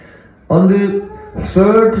дхаму. On the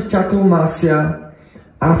third Chaturmasya,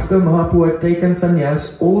 after Mahaprabhu had taken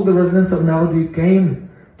sannyas, all the residents of Navadvip came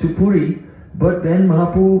to Puri, but then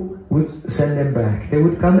Mahaprabhu would send them back. They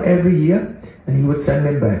would come every year and he would send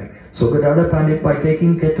them back. So Gadadhara Pandit, by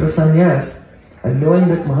taking Ketra sannyas and knowing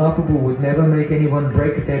that Mahaprabhu would never make anyone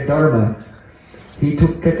break their dharma, he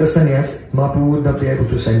took get the sannyas, Mahaprabhu would not be able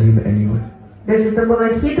to send him anywhere. То есть это была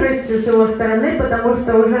хитрость с его стороны, потому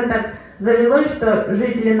что уже так завелось, что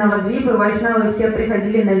жители Навадвипы, вайшнавы все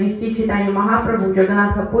приходили навестить Чайтанью Махапрабху в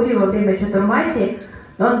Джаганнатха-пури во время Чатурмаси.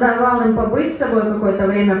 Он давал им побыть с собой какое-то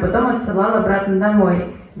время, потом отсылал обратно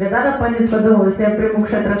домой. Гададхара Пандит подумал, если я приму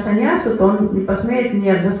кшетра саньясу, то он не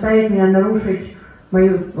посмеет заставить меня нарушить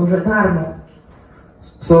мою уже дхарму.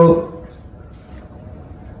 So,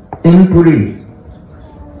 in Puri,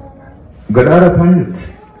 Gadadhara Pandit,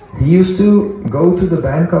 he used to go to the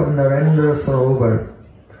bank of Narendra Sarovar,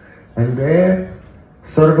 and there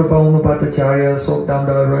Sarvabhauma Bhattacharya,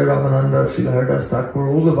 Sokdamdar, Roy Ramananda, Srila Haridas Thakur,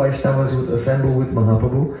 all the Vaishnavas would assemble with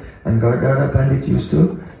Mahaprabhu, and Gadadhara Pandit used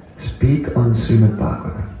to speak on Srimad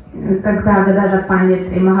Bhagavatam. Когда Гададхара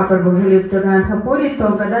Пандит и Махапрабху жили в Джаганнатха-пури, то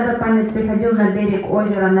Гададхара Пандит приходил на берег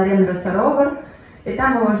озера Нарендра Саровар, и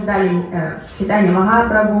там его ждали Чайтанья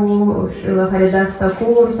Махапрабху, Шрила Харидас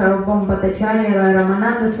Такур, Сарвабхаума Бхаттачарья, Рай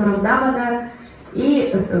Рамананда, Сваруб Дамодар,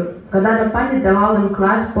 и Гададхара Пандит давал им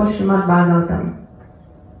класс по Шримад Бхагаватам.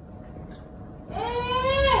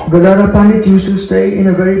 Gadadhara Pandit used to stay in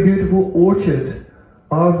a very beautiful orchard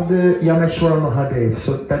of the Yameshwara Mahadev.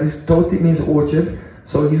 So that is Tot, it means orchard.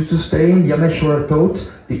 So he used to stay in Yameshwara Tot,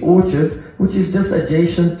 the orchard, which is just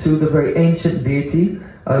adjacent to the very ancient deity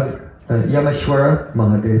of Yameshwara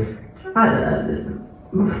Mahadev.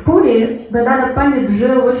 В Пури Гададхара Пандит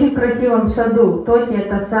жил в очень красивом саду. Тоти —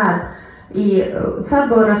 это сад. И сад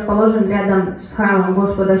был расположен рядом с храмом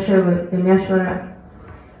Господа Шивы, Ямешвара.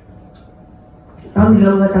 Он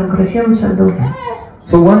жил в этом красивом саду.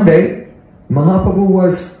 So one day, Mahaprabhu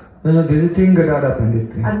was visiting Gadadhara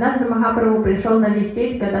Pandit. Однажды Махапрабху пришел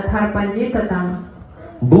навестить Гададхара Пандита там.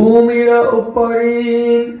 Bhumira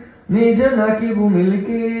upari nijanaki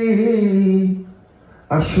bhumilki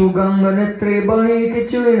ashuganga netre bahi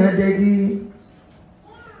kichurina degi.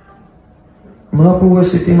 Mahaprabhu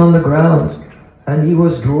was sitting on the ground and he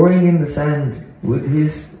was drawing in the sand with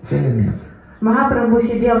his fingernail. Махапрабху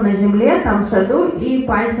сидел на земле, там в саду, и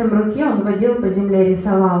пальцем руки он водил по земле,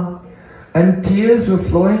 рисовал. And tears were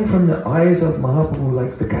flowing from the eyes of Mahaprabhu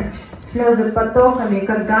like the Ganges. Слезы потоками,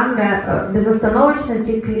 как Ганга, безостановочно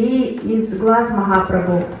текли из глаз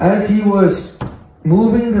Махапрабху. As he was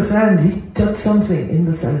moving the sand, he touched something in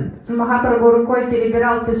the sand. Махапрабху рукой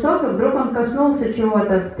перебирал песок, и вдруг он коснулся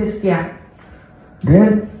чего-то в песке.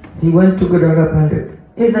 Then he went to Gadadhara Pandit.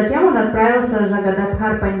 И затем он отправился за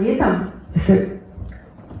Гададхар Пандитом. He said,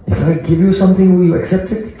 if I give you something, will you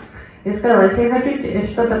accept it? И сказал, если я хочу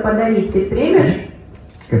что-то подарить, ты примешь?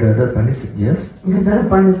 Gadadhara Pandit said, yes. Гададхар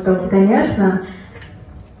Пандит сказал, конечно.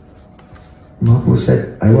 Mahaprabhu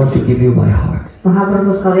said, I want to give you my heart.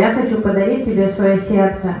 Махапрабху сказал, я хочу подарить тебе свое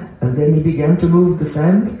сердце. And then he began to move the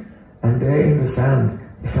sand, and there in the sand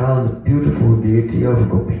he found the beautiful deity of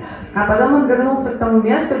Gopinath. А потом он вернулся к тому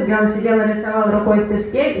месту, где он сидел и рисовал рукой в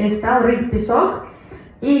песке, и стал рыть песок,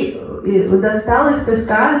 и достал из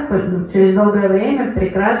песка через долгое время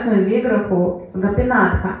прекрасную виграху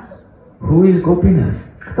Гопинатха. Who is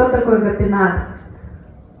Gopinath? Кто такой Гопинатх?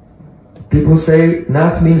 People say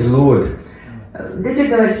Nath means Lord. Люди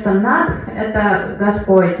говорят, что Нат — это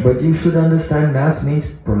Господь. But you should understand Nath means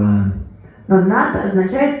Pran. Но Нат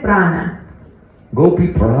означает прана.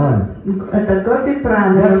 Gopi Pran. Это Гопи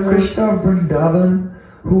Прана. That Krishna of Vrindavan,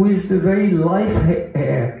 who is the very life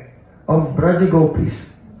air of Braja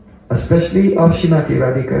Gopis, especially of Shrimati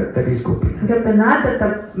Radhika, that is Gopinath. Гопинат —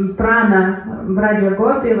 это прана Браджа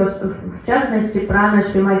Гопи, в частности прана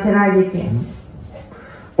Шримати Радхики.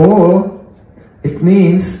 Or it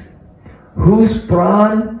means whose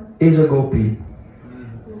pran is a gopi.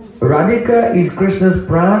 Radhika is Krishna's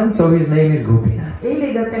pran, so his name is Gopinath.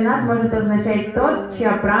 Или Гопинат может означать тот,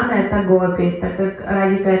 чья прана — это Гопи. Так как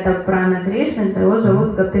Радхика — это прана Кришны, то его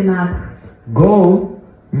зовут Гопинат. Go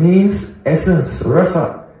means essence,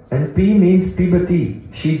 rasa, and P means pibati,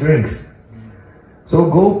 she drinks. So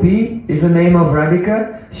Gopi is the name of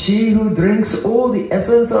Radhika, she who drinks all the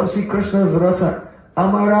essence of Sri Krishna's rasa.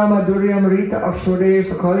 Amara madhuryam rita akshore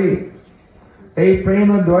sakali. A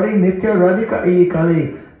prema dwari nitya Radhika e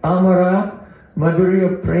kali. Amara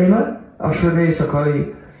madhurya prema akshore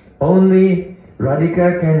sakali. Only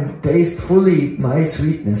Radhika can taste fully my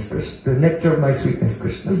sweetness, the nectar of my sweetness,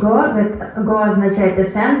 Krishna. Го означает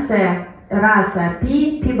эссенция, раса,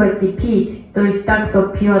 пи, пибати, пить. То есть та, кто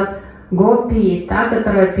пьет гопи, та,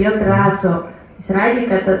 которая пьет расу.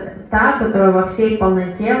 Радхика — это та, которая во всей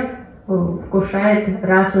полноте вкушает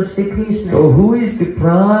расу Шри Кришны. So who is the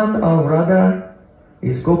pran of Radha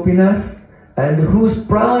is Gopinath, and whose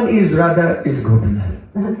pran is Radha is Gopinath.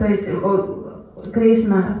 То есть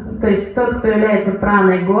Кришна, то есть тот, кто является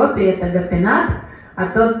праной Гопи, это Гопинат, А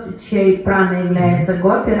тот, чей прана является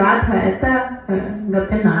гопи, радха, это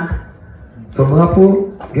гопинат. So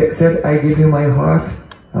Mahaprabhu said, I give you my heart,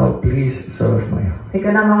 now please serve my heart. И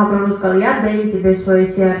когда Махапрабху сказал, я даю тебе свое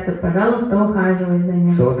сердце, пожалуйста, ухаживай за ним.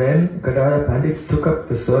 So then Gadadhara Pandit took up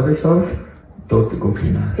the service of Tota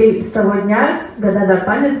Gopinath. И с того дня Гададхара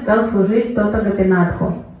Пандит стал служить Тота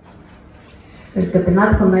Гопинатху. То есть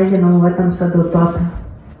Гопинатху найденному в этом саду Тота.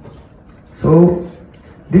 So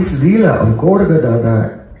this Leela of Gaura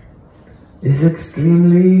Gadadhara is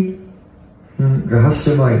extremely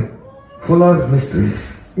rahasyamayy, full of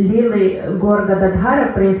mysteries. Лилы гор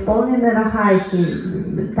Гададхара преисполнены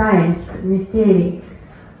рахайси, таинств, мистерий.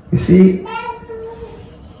 You see,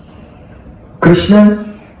 Krishna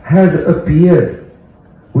has appeared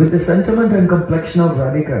with the sentiment and complexion of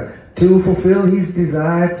Radhika to fulfill his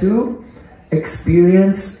desire to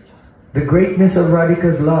experience the greatness of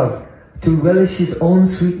Radhika's love, to relish his own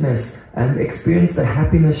sweetness and experience the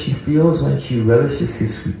happiness she feels when she relishes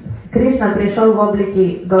his sweetness. Кришна пришел в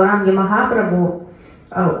облике Гауранги Махапрабху,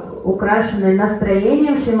 украшенный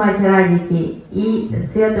настроением Шримати Радхики и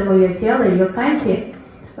цветом ее тела, ее канти,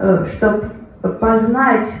 чтобы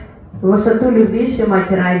познать высоту любви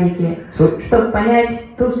Шримати Радхики, чтобы понять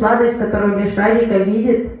ту сладость, которую лишь Радхика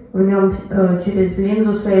видит в нем через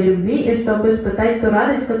линзу своей любви, и чтобы испытать ту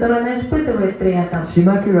радость, которую она испытывает при этом.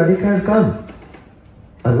 Shrimati Radhika has come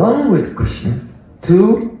along with Krishna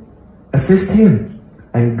to assist him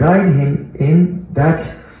and guide him in that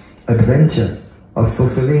adventure of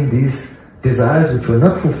fulfilling these desires which were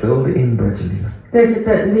not fulfilled in Brajalila. То есть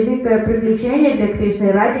это великое приключение для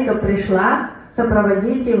Кришны. Радхика пришла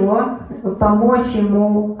сопроводить его, помочь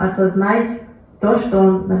ему осознать то, что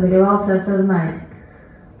он намеревался осознать.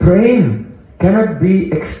 Prem cannot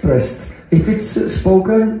be expressed. If it's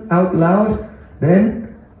spoken out loud, then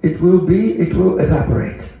it will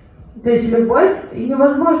evaporate. То есть любовь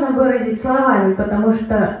невозможно выразить словами, потому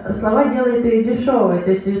что слова делают ее дешевой. То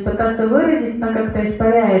есть пытаться выразить, она как-то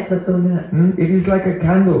испаряется тут же. It is like a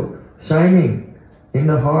candle shining in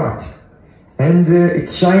the heart, and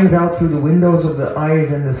it shines out through the windows of the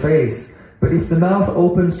eyes and the face. But if the mouth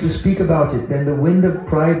opens to speak about it, then the wind of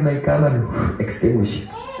pride may come and extinguish it.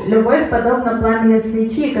 Любовь подобна пламени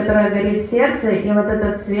свечи, которая горит в сердце, и вот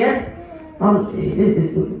этот свет, он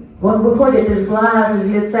выходит из глаз,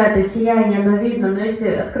 из лица, это сияние, оно видно, но если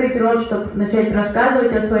открыть рот, чтобы начать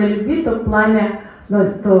рассказывать о своей любви, то пламя,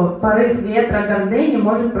 то порыв ветра, гордыни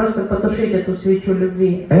может просто потушить эту свечу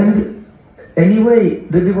любви. And anyway,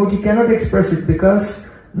 the devotee cannot express it because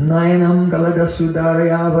Nayanam Galada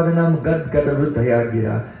Sudaraya Vadanam Gad Gadarudaya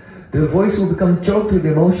Gira. The voice will become choked with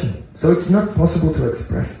emotion, so it's not possible to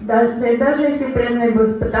express. Даже если преданный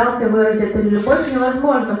бы пытался выразить эту любовь,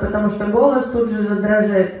 невозможно, потому что голос тут же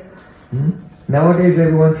задрожит. Nowadays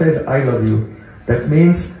everyone says, I love you. That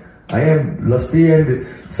means I am lusty and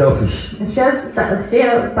selfish. Сейчас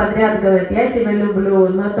все подряд говорят, я тебя люблю,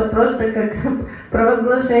 но это просто как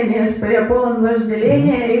провозглашение, что я полон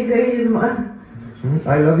вожделения и эгоизма.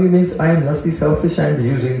 I love you means I am lusty, selfish and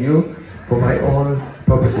using you for my own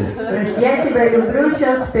purposes. То есть я тебя люблю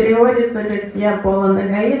сейчас переводится как я полон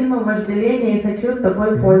эгоизма, вожделения и хочу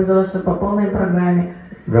тобой пользоваться по полной программе.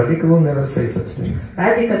 Radhika will never say such things.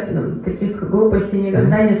 Радхика таких глупостей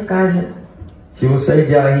никогда не скажет. She will say,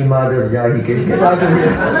 Jahi Madhav, Jahi Krishna.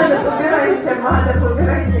 Убирайся, Мадхав,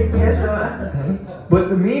 убирайся, Кешава. But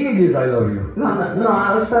the meaning is, I love you. Ну,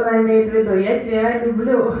 а что она имеет в виду? Я тебя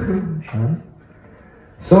люблю.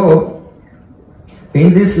 So,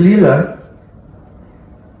 in this Leela,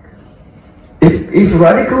 if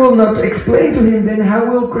Radhika will not explain to him, then how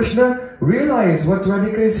will Krishna realize what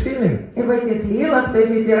Radhika is feeling? И в этих лилах, то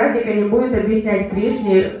есть если Радхика не будет объяснять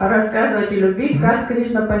Кришне, рассказывать о любви, как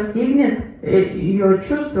Кришна постигнет ее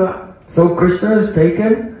чувства. So Krishna has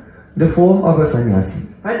taken the form of a sannyasi.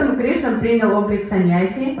 Поэтому Кришна принял облик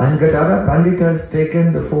саньяси, And Gadadhara Pandita has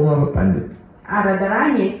taken the form of a pandit. а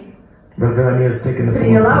Радharani Radharani has taken the form of a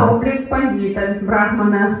приняла pandit. облик пандита,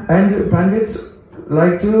 брахмана. And pandits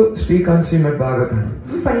like to speak on Srimad Bhagavatam.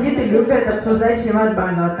 Пандиты любят обсуждать Шримад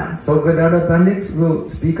Бхагаватам. So Gadadhara Pandit will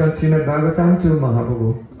speak on Srimad Bhagavatam to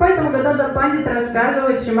Mahaprabhu. Поэтому Гададхара Пандит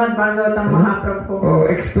рассказывает Шримад Бхагаватам Махапрабху. Oh,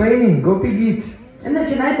 explaining Gopi Geet. И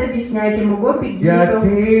начинает объяснять ему Гопи Гиту.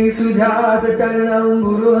 Yate sujata charanam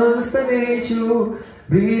guruham staneshu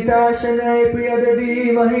Brita shanai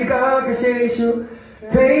priyadadi mahika kasheshu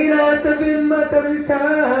Teina tabimmata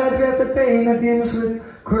sitar vyatateina timsut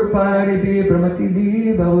Kurpari bi brahmati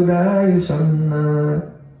di bahudayushanna.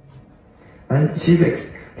 And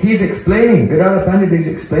he's explaining, Gadadhara Pandit is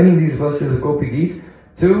explaining these verses of Gopi Geet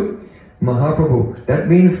to Mahaprabhu. That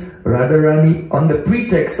means Radharani, on the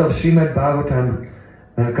pretext of Srimad Bhagavatam,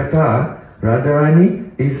 Katha,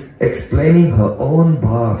 Radharani is explaining her own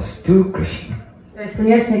bhavs to Krishna. То есть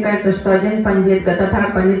внешне кажется, что один пандит,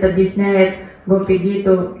 Гададхара пандит объясняет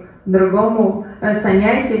Гопи-гиту другому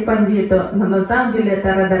саньяси пандиту, но на самом деле это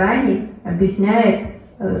Радharani объясняет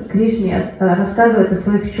Кришне, рассказывает о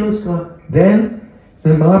своих чувствах. Then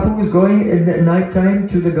the Mahaprabhu is going at the night time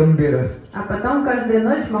to the Gambhira. А потом каждую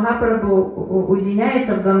ночь Махапрабху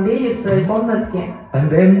уединяется в Гамбире, в своей комнатке. And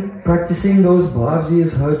then practicing those bhavs he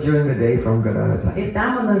has heard during the day from Gadadhara. И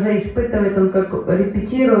там он уже испытывает, он как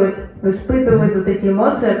репетирует, испытывает вот эти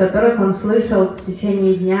эмоции, о которых он слышал в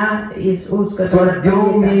течение дня из уст Гададхара.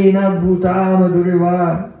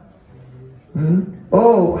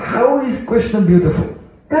 Oh, how is Krishna beautiful?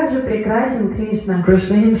 Как же прекрасен Кришна.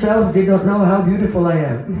 Krishna himself did not know how beautiful I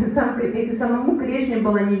am. Самому Кришне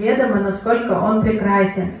было неведомо, насколько он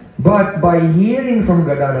прекрасен. But by hearing from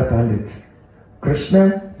Gadadhara Pandit,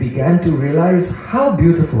 Krishna began to realize how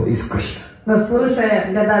beautiful is Krishna. Но слушая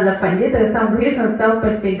Гададхара Пандита, сам Кришна стал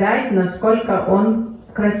постигать, насколько он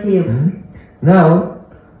красив. Now,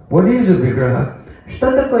 what is a vigraha?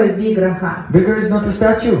 Что такое виграха? Vigraha is not a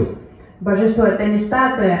statue. Божество это не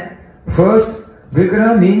статуя. First,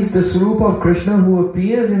 vigraha means the swarupa of Krishna who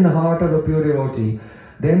appears in the heart of a pure devotee.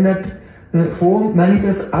 Then that form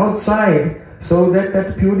manifests outside so that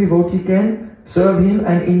that pure devotee can serve him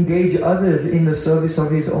and engage others in the service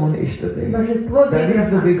of his own Ishtadev. That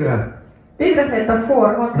is the vigraha. Виграха это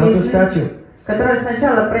форма Кришны, которая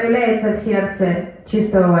сначала проявляется в сердце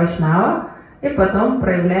чистого вайшнава, и потом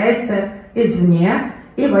проявляется извне.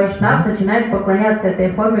 И вайшнав начинает поклоняться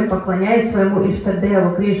этой форме, поклоняясь своему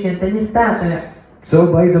Иштадеву, Кришне. Это не статуя.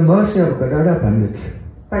 So by the mercy of Gadadhara Pandit,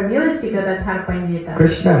 по милости Гададхара Пандита,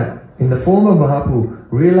 Krishna, in the form of Mahaprabhu,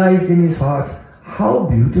 realized in his heart how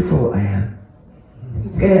beautiful I am.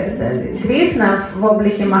 Кришна в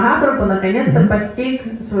облике Махапрабху наконец-то постиг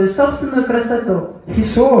свою собственную красоту. He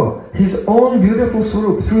saw his own beautiful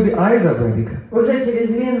swarup through the eyes of Radhika. Уже через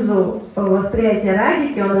линзу восприятия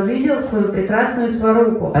Радхики он увидел свою прекрасную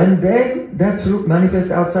сварупу. And then that swarup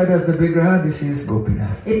manifests outside as the vigraha. This is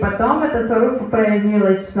Gopinath. И потом эта сварупа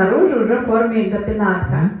проявилась снаружи уже в форме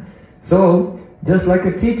Гопинатха. So, just like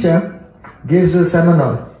a teacher gives a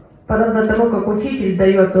seminar, подобно тому, как учитель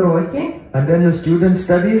дает уроки, and then the student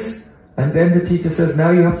studies, and then the teacher says,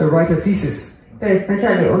 now you have to write a thesis. То есть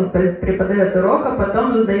вначале он преподает урок, а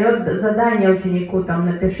потом задает задание ученику, там,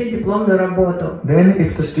 напиши дипломную работу. Then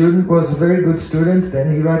if the student was a very good student,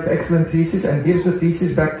 then he writes excellent thesis and gives the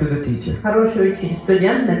thesis back to the teacher. Хороший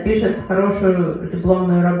студент напишет хорошую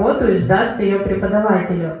дипломную работу и сдаст ее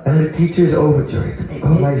преподавателю. And the teacher is overjoyed.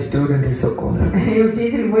 Oh, my student is so cool. И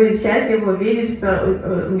учитель будет счастлив увидеть,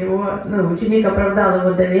 что у него, ученик оправдал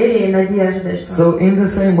его доверие и надежды. So in the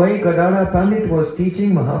same way, Gadadhara Pandit was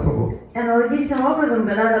teaching Mahaprabhu. Аналогичным образом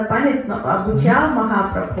Гададхара Пандит обучал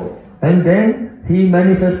Махапрабху. And then he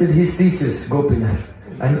manifested his thesis, Gopinath,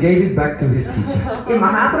 and gave it back to his teacher. И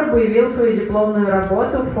Махапрабху явил свою дипломную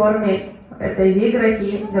работу в форме этой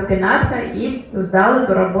виграхи Гопинатха и сдал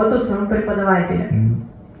эту работу своему преподавателю.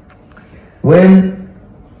 When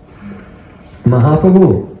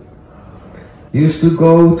Mahaprabhu used to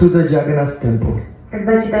go to the Jagannath temple,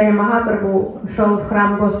 когда Чайтанья Махапрабху шел в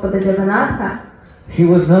храм Господа Джаганатха, he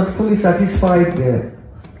was not fully satisfied there.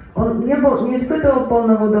 Он не испытывал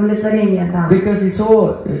полного удовлетворения там. Because he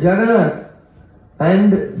saw Jagannath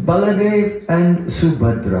and Baladev and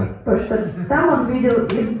Subhadra. Потому что там он видел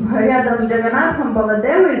рядом с Джаганатхом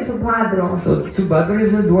Баладеву и Субхадру. So Subhadra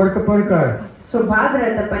is a Dwarka Parikar. Субхадра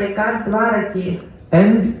это парикар Двараки.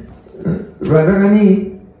 And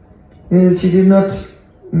Radharani, she did not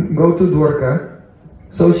go to Dwarka.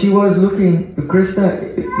 So she was looking,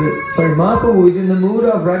 Mahaprabhu is in the mood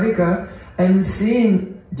of Radhika, and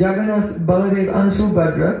seeing Jagannath, Baladev and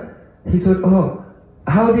Subhadra, he thought, oh,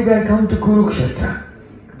 how did I come to Kurukshetra?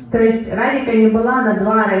 То есть Радика не была на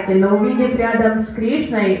Двараке, но увидев рядом с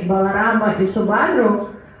Кришной Баларама и Субхадру,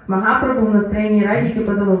 Махапрабху в настроении Радики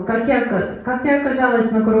подумал, как я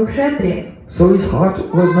оказалась на Курукшетре. So his heart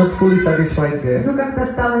was not fully satisfied there. Как-то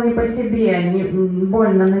стало не по себе,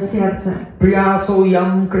 больно на сердце. Priyaso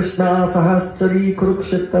yam Krishna sahasari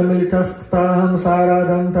Kurukshetra militastaham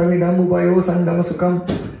saradam tamidam ubayo sangam sukam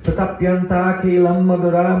tatapyanta kelam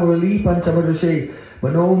madura murali panchamadushe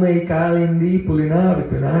manome kalindi pulina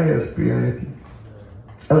vipinayas priyayati.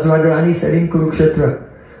 As Radharani said in Kurukshetra,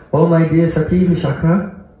 oh my dear Sati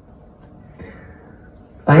Vishakha,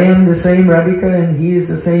 I am the same Radhika and he is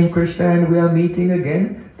the same Krishna, and we are meeting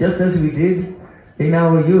again just as we did in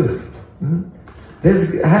our youth.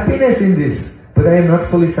 There's happiness in this, but I am not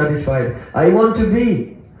fully satisfied. I want to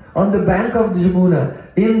be on the bank of Jamuna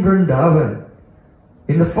in Vrindavan,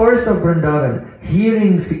 in the forest of Vrindavan,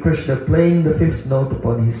 hearing Sri Krishna playing the fifth note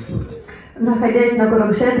upon his flute. Находясь на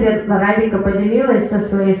Курукшетре, Радика поделилась со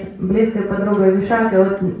своей близкой подругой Вишакой: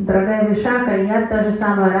 вот, дорогая Вишака, я та же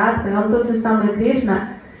самая Радха, и он тот же самый Кришна,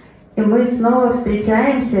 и мы снова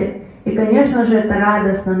встречаемся, и, конечно же, это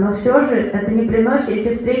радостно, но все же это не приносит,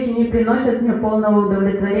 эти встречи не приносят мне полного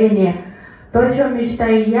удовлетворения. То, о чем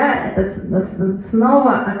мечтаю я, это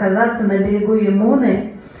снова оказаться на берегу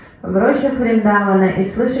Ямуны, в рощах Вриндавана, и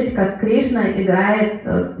слышать, как Кришна играет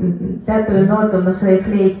пятую ноту на своей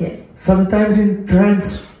флейте. Sometimes in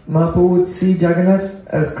trance, Mahaprabhu would see Jagannath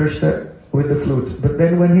as Krishna with the flute. But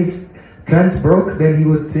then when his trance broke, then he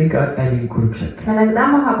would think, I'm in Kurukshetra. Иногда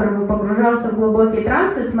Махапрабху погружался в глубокий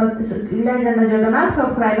транс, и, глядя на Джаганнатха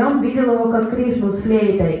в храме, он видел его как Кришну с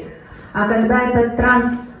флейтой. А когда этот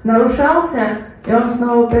транс нарушался, и он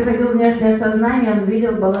снова приходил в внешнее сознание, он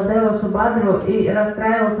видел Баладева Субадру и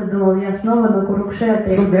расстраивался, думал, я снова на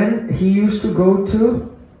Курукшетре. So then he used to go to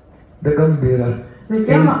the Gambhira, in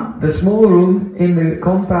the small room in the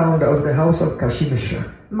compound of the house of Kashi Mishra.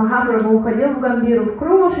 Махапрабху уходил в Гамбиру, в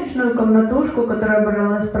крошечную комнатушку, которая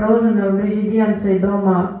была расположена в резиденции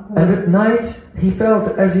дома. And at night he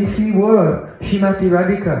felt as if he were Shrimati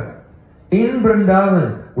Radhika in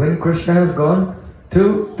Vrindavan when Krishna has gone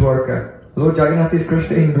to Dwarka. Lord Jagannath is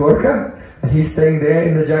Krishna in Dwarka, and he's staying there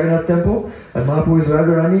in the Jagannath temple, and Mahaprabhu is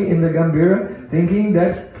Radharani in the Gambhira, thinking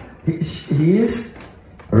that he is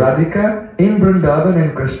Radhika in Vrindavan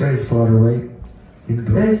and Krishna is far away.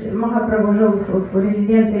 То есть Махапрабху жил в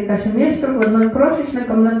резиденции Каши-Мишру, в одной крошечной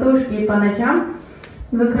комнатушке, и по ночам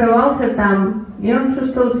закрывался там, и он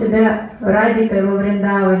чувствовал себя Радикой во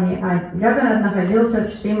Вриндаване, а Джаганнат находился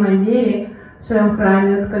в Шри-Мандире, в своем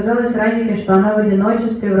храме. Вот казалось Радике, что она в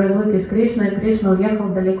одиночестве, в разлуке с Кришной, Кришна уехал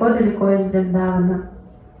далеко-далеко из Вриндавана.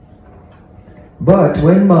 But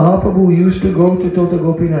when Mahaprabhu used to go to Tota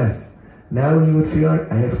Gopinath, now he would feel like,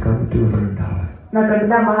 I have come to Vrindavan. Но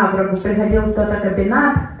когда Махапрабху приходил в Тота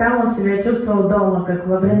Гопинат, там он себя чувствовал дома, как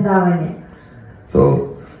во Вриндаване.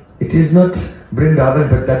 So it is not Vrindavan,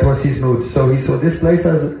 but that was his mood. So he saw this place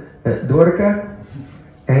as Dwarka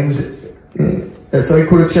and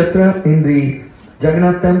Kurukshetra in the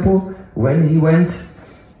Jagannath temple. When he went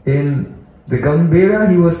in the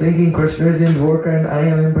Gambhira, he was thinking Krishna is in Dwarka and I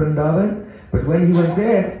am in Vrindavan. But when he went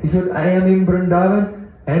there, he said, I am in Vrindavan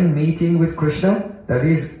and meeting with Krishna. That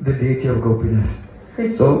is the deity of Gopinath.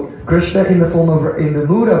 So Krishna in the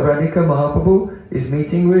mood of Radhika Mahaprabhu is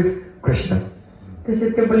meeting with Krishna. То есть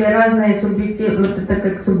это были разные субъективы, это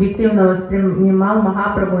как субъективно воспринимал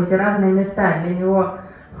Махапрабху эти разные места. Для него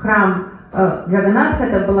храм Джаганнатха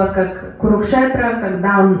это было как Курукшетра,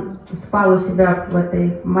 когда он спал у себя в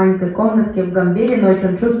этой маленькой комнатке в Гамбире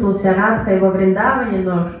ночью, он чувствовал себя Радхой во Вриндаване,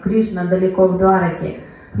 но Кришна далеко в Двараке.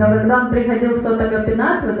 Но когда он приходил в Тота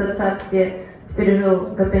Гопинат, в этот сад, где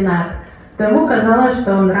пережил Гопинат, то ему казалось,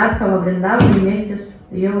 что он Радха во Вриндаване вместе с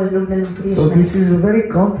ее возлюбленным Кришной. So this is a very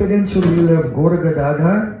confidential lila of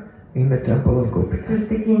Gadadhara in the temple of Gopinath. То есть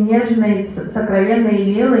такие нежные, сокровенные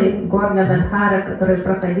лилы Гор Гададхара, которые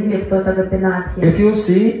проходили в Тота Гопинатхе. If you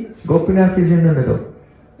see, Gopinath is in the middle.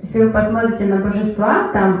 Если вы посмотрите на божества,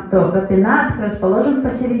 там то Гопинат расположен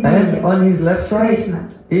посередине. And on his left side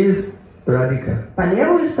is Radhika. По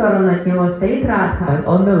левую сторону от него стоит Радха. And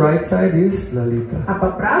on the right side is Lalita. А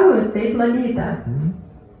по правую стоит Лалита.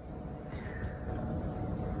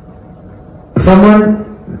 Someone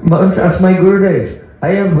once asked my Gurudev,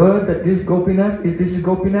 I have heard that this is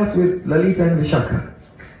Gopinath with Lalita and Vishaka.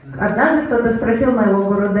 Однажды кто-то спросил моего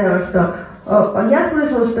Гурудева, что я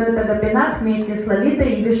слышал, что это Гопинат вместе с Лалитой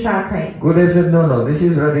и Вишакой. Gurudev said, no, this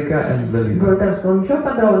is Radhika and Lalita. Гурудев сказал, ничего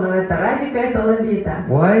подобного, это Радика, это Лалита.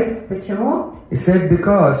 Why? Почему? He said,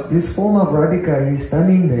 because this form of Radhika is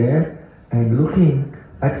standing there and looking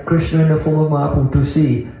at Krishna in the form of Mahaprabhu to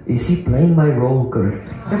see, is he playing my role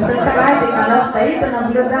correctly? Потому что Радика, она стоит и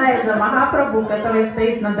наблюдает за Махапрабху, который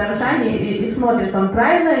стоит на даршане и смотрит, он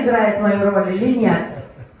правильно играет мою роль или нет.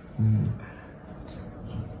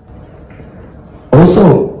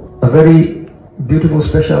 Also, a very beautiful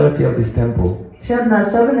speciality of this temple Еще одна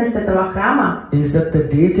особенность этого храма is that the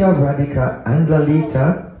deity of Radhika and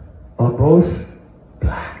Lalita are both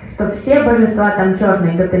black. Что все божества там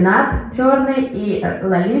черные, Гопинат черный, и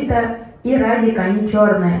Лалита, и Радика, они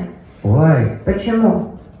черные. Why?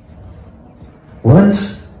 Почему?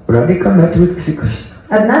 Once Radhika met with Sri Krishna.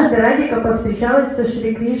 Однажды Радика повстречалась со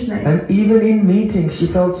Шри Кришной. And even in meeting, she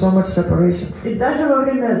felt so much separation. И даже во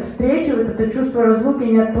время встречи вот это чувство разлуки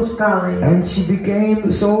не отпускало ее. And she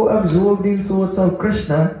became so absorbed in thoughts of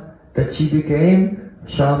Krishna that she became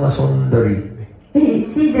Shama Sundari. И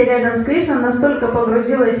сидя рядом с Кришной, настолько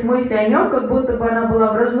погрузилась в мысли о нем, как будто бы она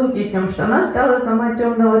была в разлуке с ним, что она стала сама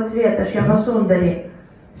темного цвета, Шьяма-сундари.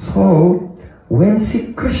 So, when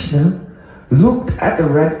Sri Krishna looked at the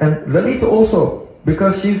red, and Lalita also,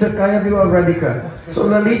 because she's a Kaya view of Radhika, so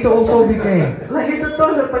Lalita also became Лалита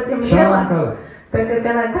тоже потемнела, так как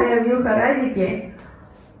она Кая вьюха Радхики.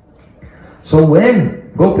 So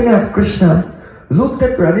when Gopinath Krishna looked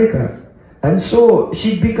at Radhika, and so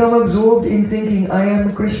she became absorbed in thinking, I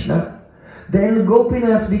am Krishna, then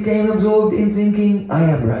Gopinath became absorbed in thinking, I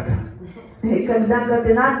am Radha. И когда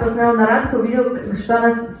Гопинат посмотрел на Радху, увидел, что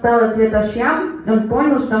она стала цвета Шьям, он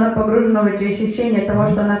понял, что она погружена в эти ощущения того,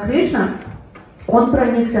 что она Кришна. Он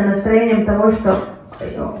проникся настроением того, что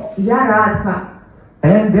я Радха.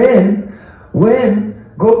 And then, when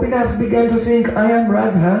Gopinath began to think, I am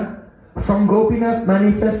Radha, from Gopinath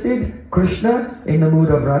manifested Krishna in the mood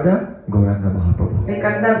of Radha, Gauranga Mahaprabhu.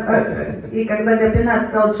 И когда Гопинат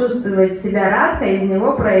стал чувствовать себя Радхой, из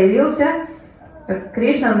него проявился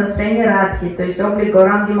Кришна в настроении Радхи, то есть облик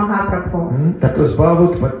Гауранги Махапрабху. That was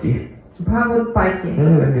Bhavutpatti. Bhavutpatti.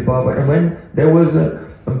 And when there was a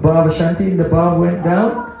Bhava Shanti and the Bhava went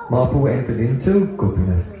down, Mahaprabhu entered into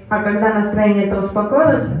Gopinath. А когда настроение это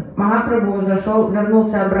успокоилось, Махапрабху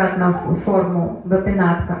вернулся обратно в форму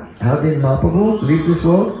Гопинатха. How did Mahaprabhu leave this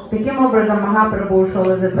world? Каким образом Махапрабху ушел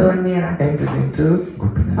из этого мира? Entered into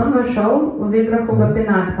Gopinath. Он вошел в Виграху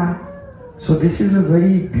Гопинатха. So this is a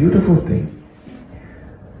very beautiful thing.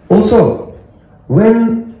 Also,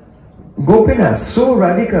 when Gopinath saw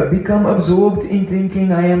Radhika become absorbed in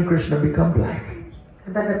thinking I am Krishna, become black.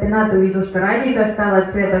 Когда Гопинат увидел, что Радхика стала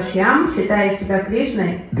цвета Шьям, считая себя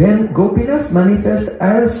Кришной, then Gopinath manifest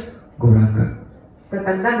as Gauranga. то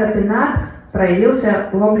тогда Гопинат проявился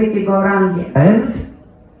в облике Гауранги. And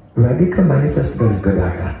Radhika manifested as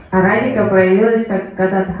Gadadhara. А Радхика проявилась как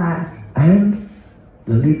Гададхара. And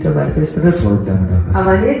Lalita manifested as Svarudamodara. А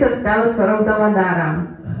Лалита стала Сварудамодаром.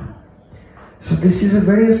 So this is a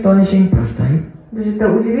very astonishing pastime. То есть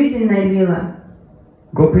это удивительная лила.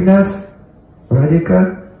 Gopinath,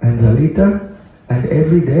 Radhika and Lalita, and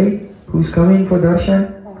every day who's coming for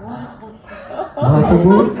darshan?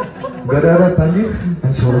 Mahaprabhu, Gadadhara Pandit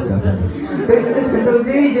and Svarudamodara. Это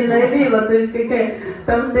удивительная лила, то есть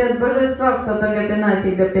там стоят божества, кто-то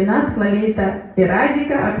Гопинат, Лалита и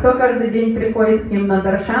Радхика, а кто каждый день приходит к ним на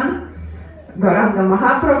даршан? Гауранга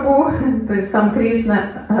Махапрабху, то есть сам Кришна,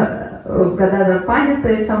 Гададхара Пандит, то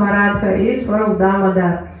есть сама Радха и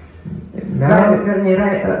Сварудамодар.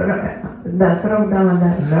 Да,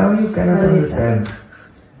 Сварудамодар. Now you cannot understand.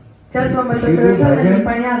 Сейчас вам это совершенно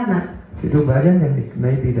непонятно. If you do bhajan, then it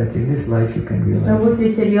may be that in this life you can Но realize.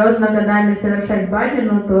 будете серьезно годами совершать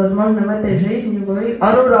баджану, то, возможно, в этой жизни вы...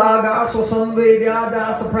 Anuraga sosamvedya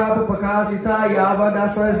dasa prabhapakasita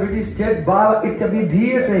yavadasa vidistet bhava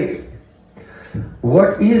ityabhidhiyate.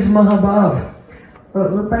 What is Mahabhav?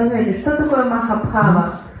 Вы поймете, что такое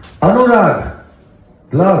Махабхава? Anurag,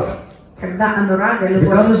 love, Когда анурага, любовь,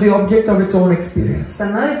 becomes the object of its own experience.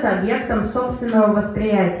 становится объектом собственного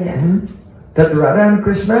восприятия. That Radha and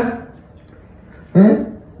Krishna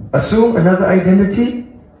assume another identity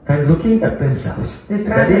and looking at themselves.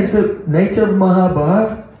 That is the nature of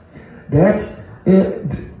Mahabhav, that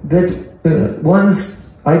one's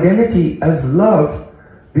identity as love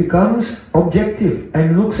becomes objective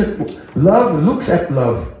and looks at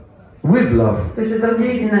love with love. То есть это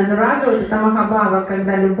удивительная анурага, это Махабхава,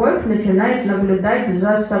 когда любовь начинает наблюдать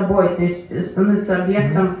за собой, то есть становится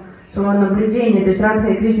объектом своего наблюдения. То есть Радха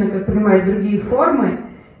и Кришна, как принимают другие формы,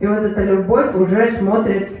 и вот эта любовь уже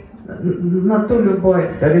смотрит на ту любовь.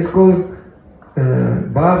 That is called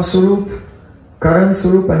Bhav Surup, Karan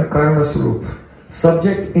Surup and Karma Surup.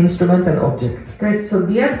 Subject, instrument and object. То есть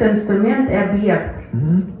субъект, инструмент и объект.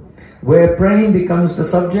 Where praying becomes the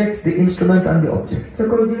subject, the instrument and the object.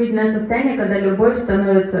 Такое удивительное состояние, когда любовь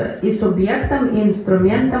становится и субъектом, и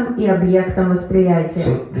инструментом, и объектом восприятия.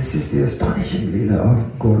 So this is the astonishing lila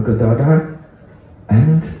of Gaur Gadadhara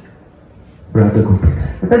and Radha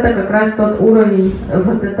Gopinath. Вот это как раз тот уровень,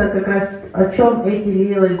 вот это как раз о чем эти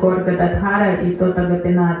лилы Гаур Гададхара и Тота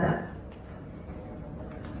Гопината.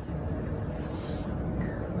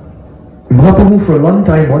 Mahaprabhu for a long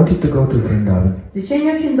time wanted to go to Vrindavan. В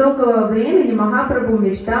течение очень долгого времени Махапрабху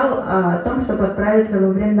мечтал о том, чтобы отправиться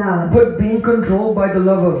во Вриндаван. But being controlled by the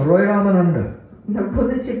love of Roy Ramananda,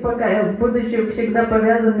 Будучи всегда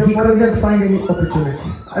повязан he could любовью not find any opportunity.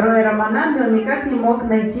 Рой Рамананды, он никак не мог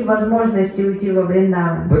найти возможности уйти во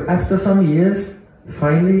Вриндаван. But after some years,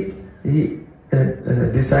 finally he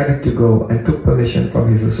decided to go and took permission from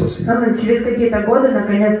his associates. Но через какие-то годы,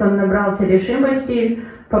 наконец-то, он набрался решимости,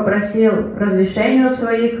 попросил разрешения у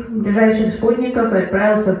своих ближайших спутников и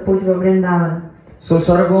отправился в путь во Вриндаван. So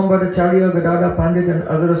Sarvabhauma Bhattacharya, Gadadhara Pandit and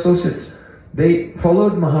other associates, they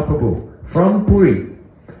followed Mahaprabhu from Puri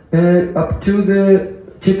up to the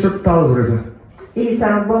Chitrapal river. И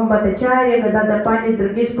Сарвабхаума Бхаттачарья, Гададхара Пандит,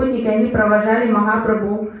 другие спутники, они провожали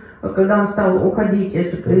Махапрабху, когда он стал уходить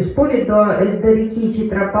из Пури до реки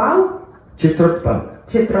Читрапал.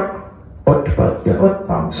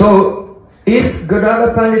 Отпал. So, if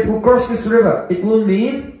Gadadhara Pandit will cross this river, it will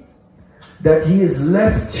mean that he has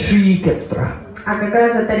left Sri Kshetra. А как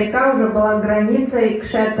раз эта река уже была границей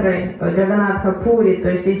Кшетры, Джаганатха Пури. То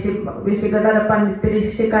есть, если Гададхара Пандит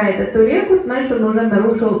пересекает эту реку, значит, он уже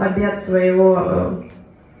нарушил обет своего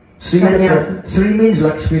саньяса. Sri means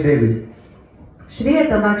Lakshmi Devi. Шри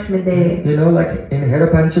это Лакшми Деви. You know, like in Hera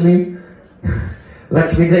Panchami,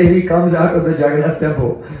 Lakshmi Devi comes out of the Jagannath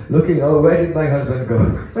temple, looking, oh, where did my husband go?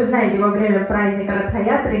 Вы знаете, во время праздника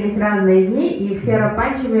Радхаятры есть разные дни, и в Хера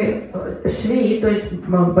Панчами Шри, то есть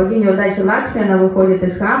богиня удачи Лакшми, она выходит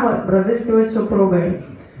из храма, разыскивает супругой.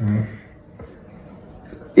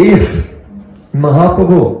 If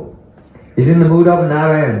Mahaprabhu is in the mood of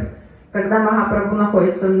Narayan, когда Махапрабху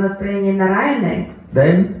находится в настроении Нараяны,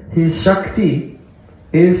 then his Shakti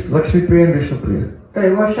is Lakshmi Priya and Vishnu Priya. то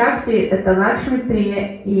его Шакти это Лакшми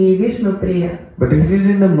Прия и Вишну Прия. But if he is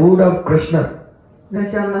in the mood of Krishna, но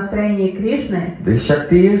если он в настроении Кришны, the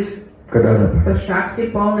Shakti is Gadadhara. то Шакти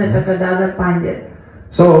полный это Гададхара Пандит.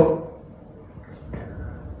 So,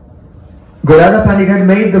 Gadadhara Pandit had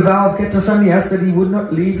made the vow of Kshetra Sannyas that he would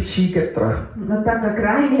not leave Sri Kshetra. Но так как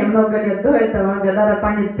ранее, много лет до этого, Гададхара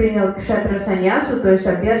Пандит принял Кшетра Саньясу, то есть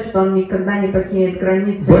обет, что он никогда не покинет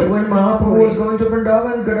границы. But when Mahaprabhu was going to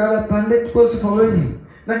Vrindavan, Gadadhara Pandit was following him.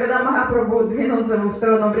 Но когда Махапрабху двинулся в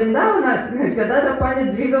сторону Вриндавана, Гададхара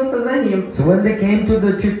Пандит двигался за ним. So when they came to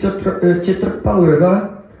the Chitrapal river,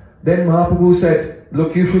 then Mahaprabhu said,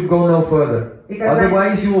 look, you should go no further.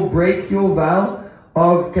 Otherwise you will break your vow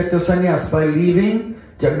of Kshetra Sannyas by leaving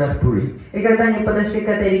Jagannath Puri. И когда они подошли к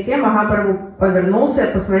этой реке, Махапрабху повернулся,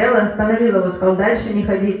 посмотрел и остановил его, сказал, дальше не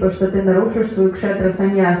ходи, потому что ты нарушишь свою Кшетра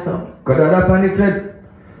Саньясу. Gadadhara Pandit said,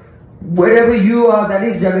 wherever you are, that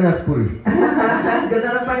is Jagannath Puri.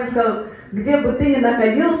 Гададхара Пандит сказал, где бы ты ни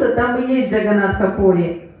находился, там и есть Джаганатха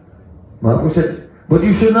Пури. Mahaprabhu said, but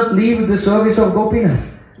you should not leave the service of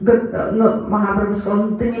Gopinath. Но Махапрабху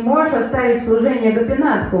сказал, ты не можешь оставить служение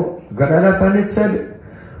Гопинатху. Gadadhara Pandit said,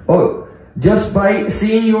 oh, just by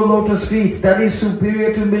seeing your lotus feet, that is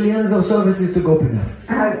superior to millions of services to Gopinath.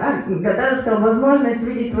 Гададхара сказал, возможность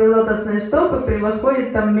видеть твои лотосные стопы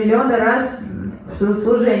превосходит там миллионы раз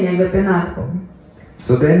служение Гопинатху.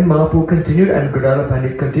 So then Mahaprabhu continued and Gadadhara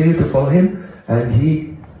Pandit continued to follow him and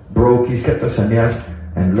he broke his Kshetra Sannyas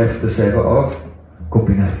and left the seva of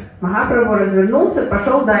Gopinath. Махапрабху развернулся,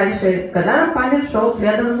 пошел дальше. Гададхара Пандит шел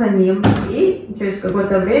следом за ним, и через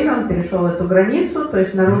какое-то время он перешел эту границу, то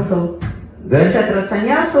есть нарушил Кшетра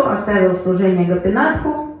Саньясу, оставил служение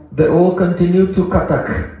Гопинатху. They all continued to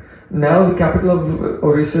Cuttack. Now the capital of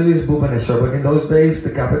Orissa is Bhubaneswar, but in those days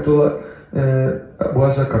the capital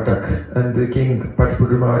was a Cuttack, and the king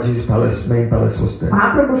Patipudra Maharaj's palace, main palace was there.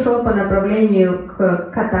 Махапрабху шел по направлению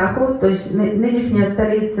к Каттаку, то есть нынешняя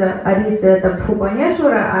столица Орисы это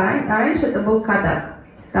Бхупанешвара, а раньше это был Каттак.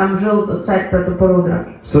 Там жил царь Пратапарудра.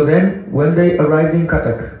 So then, when they arrived in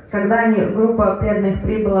Cuttack, когда группа преданных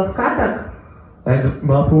прибыла в Каттак, and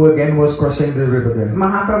Mahaprabhu again was crossing the river there.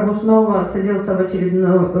 Махапрабху снова садился в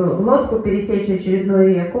очередную лодку пересечь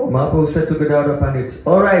очередную реку. Mahaprabhu said to Gadadhara Pandit,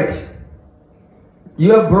 all right,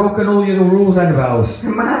 you have broken all your rules and vows.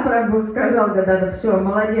 Махапрабху сказал Гададхара, все,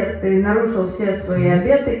 молодец, ты нарушил все свои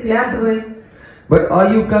обеты, клятвы. But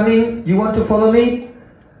are you coming, you want to follow me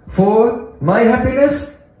for my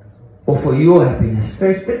happiness or for your happiness? То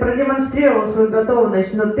есть ты продемонстрировал свою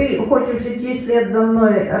готовность, но ты хочешь идти вслед за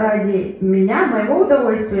мной ради меня, моего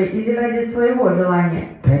удовольствия, или ради своего желания?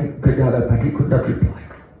 Then Gadadhara Pandit could not reply.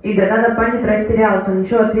 И Гададхара Пандит растерялся,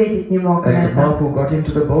 ничего ответить не мог на And это. Mahaprabhu got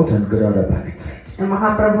into the boat and Gadadhara Pandit fainted.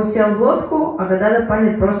 Махапрабху сел в лодку, а Гададхара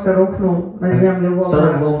Пандит просто рухнул на землю в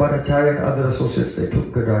волнах. Sarvabhauma Bhattacharya and other associates, they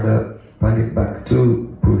took Gadadhara Pandit back to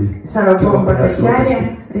Puri. Сарвабхаума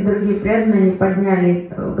Бхаттачарья и другие преданные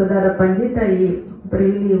подняли Гададхара Пандита и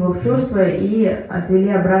привели его в чувство и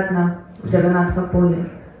отвели обратно в Джаганатха Пури.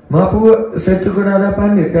 Mahaprabhu said to Gadadhara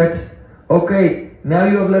Pandit that, okay, now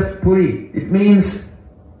you have left Puri. It means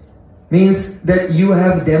means that you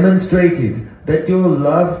have demonstrated that your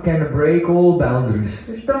love can break all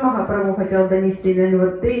boundaries. Что Махапрабху хотел донести?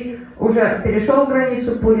 Вот ты уже перешел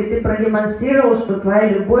границу пури, ты продемонстрировал, что твоя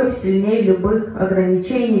любовь сильнее любых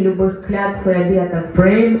ограничений, любых клятв и обетов.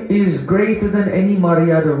 Prem is greater than any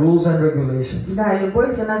maryada, rules and regulations. Да,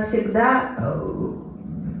 любовь, она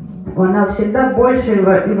всегда больше и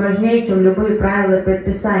важнее, чем любые правила и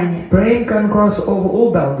предписания. Prem can cross over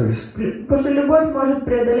all boundaries. Потому что любовь может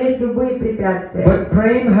преодолеть любые препятствия. But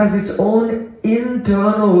Prem has its own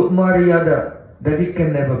internal maryada that it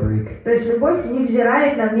can never break. То есть любовь не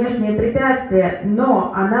взирает на внешние препятствия,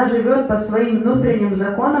 но она живет по своим внутренним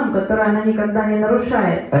законам, которые она никогда не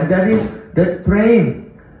нарушает. And that is that Prem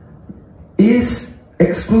is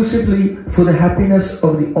exclusively for the happiness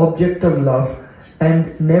of the object of love and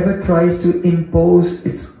never tries to impose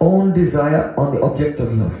its own desire on the object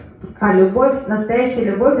of love. А любовь, настоящая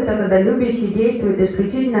любовь, это когда любящий действует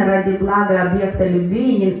исключительно ради блага объекта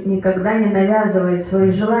любви и никогда не навязывает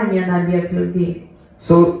свои желания на объект любви.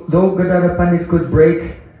 So, though Gadadhara Pandit could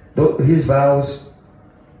break his vows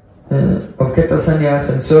of Keta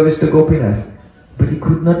Sannyas and service to Gopinath, but he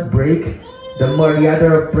could not break the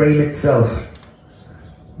maryada of Prem itself.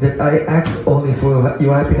 That I act only for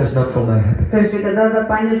your happiness, not for my happiness. То есть Гададхара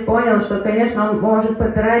Пандит понял, что, конечно, он может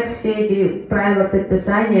попирать все эти правила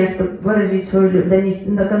предписания, чтобы выразить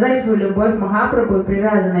доказать свою любовь Махапрабху и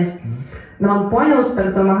привязанность. Но он понял, что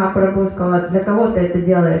когда Махапрабху сказал, для кого ты это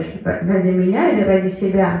делаешь? Ради меня или ради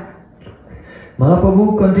себя?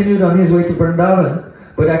 Mahaprabhu continued on his way to Vrindavan,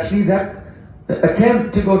 but actually that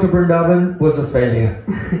attempt to go to Vrindavan was a failure.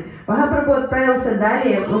 Махапрабху отправился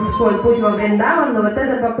далее в свой путь во Вриндаван, но вот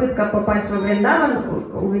эта попытка попасть во Вриндаван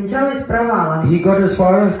увенчалась провалом. He got as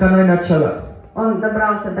far as Kanai-Nachala. Он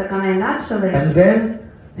добрался до Канай-Началы. And then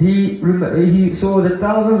he saw that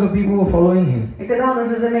thousands of people were following him. И когда он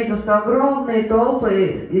уже заметил, что огромные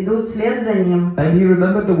толпы идут вслед за ним. And he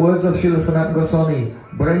remembered the words of Srila Sanatana Goswami,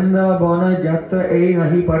 Vrindavana Jatra E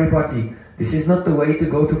Nahi Paripati. This is not the way to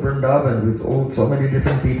go to Vrindavan with so many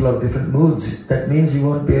different people of different moods. That means you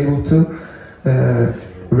won't be able to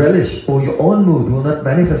relish, or your own mood will not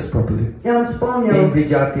manifest properly in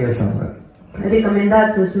Vijatiya Sangha.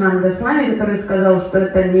 Рекомендацию Санатана Госвами, который сказал, что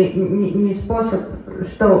это не способ,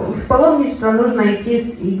 что в паломничество нужно идти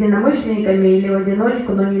с единомышленниками или в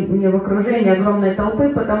одиночку, но не в окружении огромной толпы,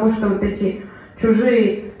 потому что вот эти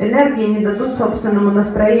чужие энергии не дадут собственному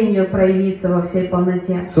настроению проявиться во всей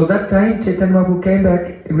полноте. So that time Chaitanya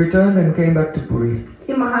Mahaprabhu returned and came back to Puri.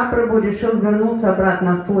 И Махапрабху решил вернуться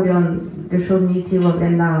обратно в Пури, он решил не идти во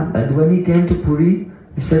Вриндаван. And when he came to Puri,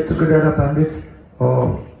 he said to Gadadhara Pandit,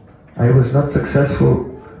 "Oh, I was not successful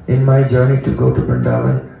in my journey to go to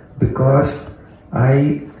Vrindavan because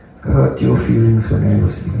I hurt your feelings when I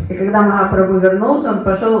was here." И когда Махапрабху вернулся, он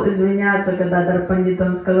пошел извиняться Гададхара Пандиту.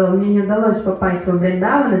 Он сказал: мне не удалось попасть во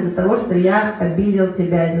Вриндаван из-за того, что я обидел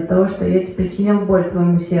тебя, из-за того, что я причинил боль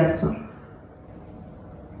твоему сердцу.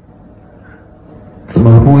 So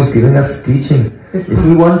Mahaprabhu is giving us teaching. If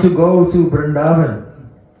we want to go to Vrindavan,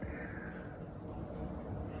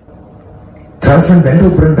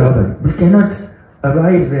 transcendental Vrindavan, we cannot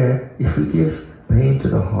arrive there if we give pain to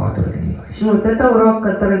the heart of anybody. Вот это урок,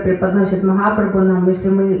 который преподносит Махапрабху нам. Если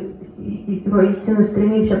мы воистину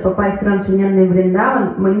стремимся попасть в трансцендентный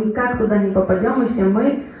Вриндаван, мы никак туда не попадем, если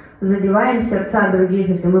мы задеваем сердца других,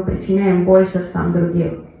 если мы причиняем боль сердцам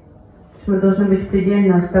других. Мы должны быть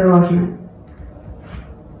предельно осторожны.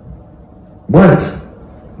 Once,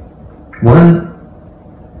 one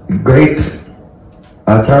great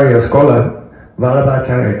Acharya scholar,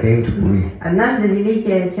 Vallabhacharya, came to Puri. Однажды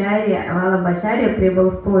великий Ачарья Валабхачарья прибыл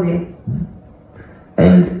в Пури.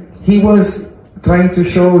 And he was trying to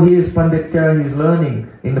show his Pandita, his learning,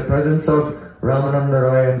 in the presence of Ramananda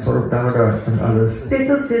Roy and Sarup Damodar and others. В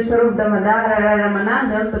присутствии Сарупа Дамодара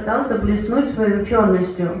Рамананды он пытался блеснуть своей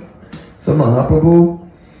ученостью. So Mahaprabhu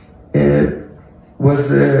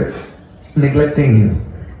was neglecting him.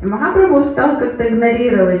 И Махапрабху стал как-то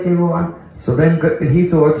игнорировать его. So then he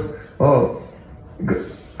thought, oh,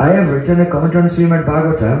 I have written a commentary on Srimad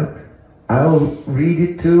Bhagavatam, I'll read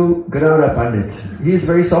it to Gadadhara Pandit. He is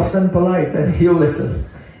very soft and polite and he'll listen.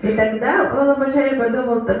 И тогда Валабхачарья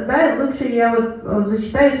подумал, тогда лучше я вот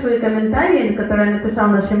зачитаю свои комментарии, которые я написал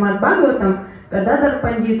на Шримад Бхагаватам, Гададхара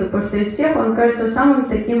Пандиту, потому что из всех он кажется самым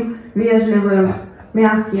таким вежливым,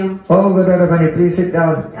 мягким. Oh, Gadadhara Pandit, please sit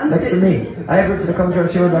down next to me. I have written a commentary on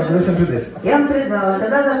Srimad Bhagavatam, listen to this. Я вам призвала,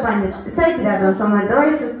 Гададхара Пандит, сядь рядом со мной,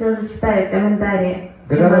 давай сейчас тебе зачитаю комментарии.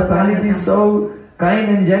 Gadadhara Pandit is so kind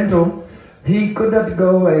and gentle, he could not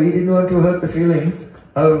go away, he didn't want to hurt the feelings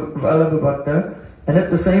of Vallabha Bhakta, and at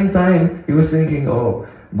the same time he was thinking, oh,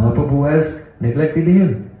 Mahaprabhu has neglected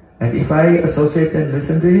him. And if I associate and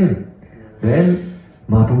listen to him, then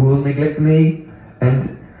Mahaprabhu will neglect me.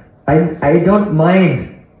 And I don't mind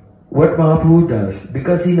what Mahaprabhu does,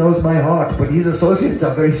 because he knows my heart, but his associates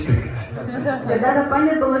are very strict. Gadadhara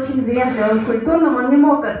Pandit был очень вежливым, культурным, он не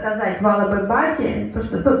мог отказать Валабхи Бхатти, потому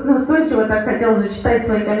что тот настойчиво так хотел зачитать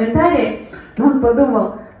свои комментарии, но он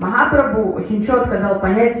подумал, Махапрабху очень четко дал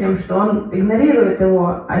понять всем, что он игнорирует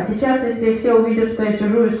его, а сейчас, если все увидят, что я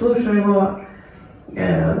сижу и слушаю его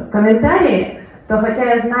комментарии, то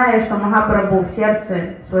хотя я знаю, что Махапрабху в сердце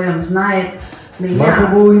своем знает меня,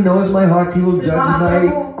 Mahaprabhu, he knows my heart, he will judge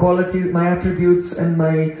my qualities, my attributes and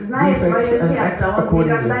my defects and act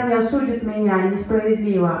accordingly. Он никогда не осудит меня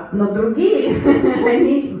несправедливо, но другие,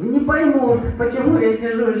 они не поймут, почему я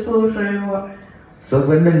сижу и слушаю его. So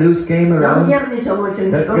when the news came around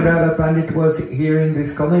that Gadadhara Pandit was hearing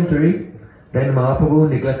this commentary, then Mahaprabhu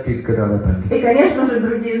neglected Gadadhara Pandit. И, конечно же,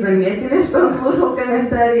 другие заметили, что он слушал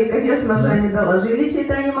комментарии, конечно же, они доложили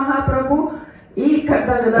Чайтанье Махапрабху, и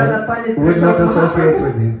когда Гададхара Пандит пришел к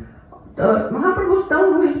Махапрабху, то Махапрабху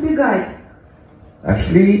стал его избегать.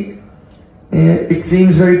 Actually, it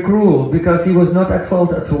seems very cruel, because he was not at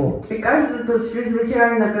fault at all. И кажется, тут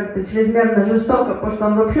чрезвычайно как-то чрезмерно жестоко, потому что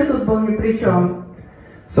он вообще тут был ни при чем.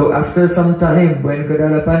 So after some time, when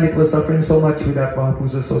Gadadhara Pandit was suffering so much without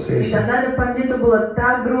Mahaprabhu's association, и Гададхара Пандиту было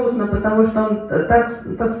так грустно, потому что он так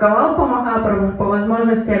тосковал по Махапрабху, по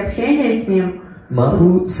возможности общения с ним.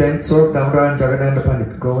 Mahaprabhu sent Damodara and Jagannath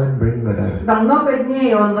Pandit, go and bring Gadadhara. Там много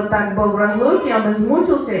дней он вот так был в разлуке, он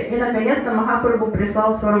измучился, и наконец-то Махапрабху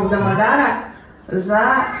прислал Сваруб Дамодара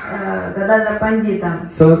за Гададхара Пандита.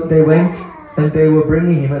 So they went and they were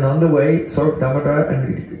bringing him, and on the way, Swарub Damodara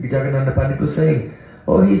and Jagannath Pandit were saying,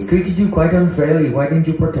 oh, he's treated you quite unfairly, why didn't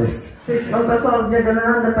you protest? То есть он послал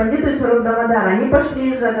Джаганананда Пандиту и Сваруб Дамодара. Они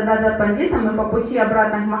пошли за Гададхара Пандитом, и по пути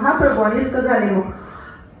обратно к Махапрабху они сказали ему,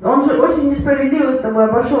 он же очень несправедливо с тобой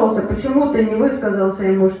обошелся, почему ты не высказался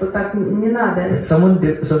ему, что так не надо? It's somewhat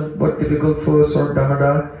difficult for Swarub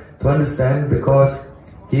Damodara to understand, because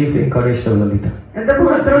he is the incarnation of Lalita. Это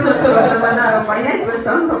было трудно Сваруб Дамодару понять, потому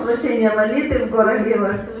что он воплощение Лалиты в горах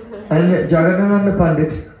Лилах. And Jagannath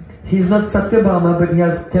Pandit, he's not Satyabhama, but he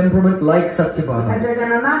has temperament like Satyabhama. А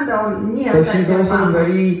Джаганананда, он не So she's also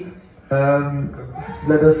very,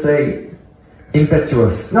 let us say,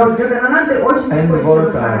 impetuous. Но Джаганананда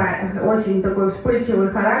очень такой вспыльчивый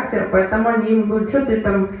характер, поэтому они ему говорят, что ты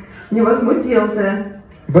там не возмутился.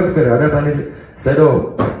 But Gadadhara Pandit said,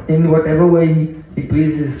 oh, in whatever way he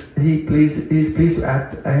pleases, he's pleased to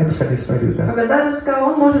act, I am satisfied with that. Гададхара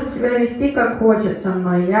сказал, он может себя вести как хочет со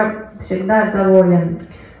мной, я всегда доволен.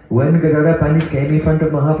 When Gadadhara Pandit came in front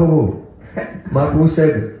of Mahaprabhu, Mahaprabhu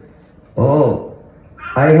said, oh,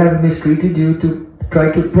 I have mistreated you to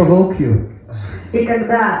try to provoke you. И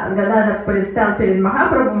когда Гададхара предстал перед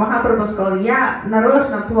Махапрабху, Махапрабху сказал, я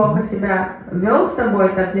нарочно плохо себя вел с тобой,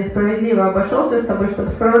 так несправедливо обошелся с тобой,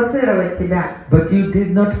 чтобы спровоцировать тебя. But you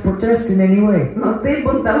did not protest in any way. Но ты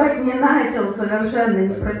бунтовать не начал, совершенно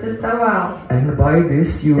не протестовал. And by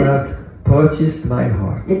this you have purchased my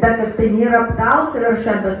heart. И так как ты не роптал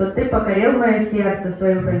совершенно, то ты покорил мое сердце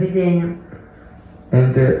своим поведением.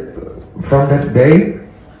 And from that day,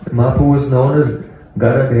 Mahaprabhu was known as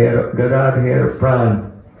Gadadhara Pran.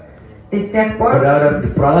 И с тех пор,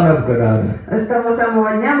 Pran of Gadadhara. с того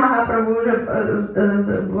самого дня Махапрабху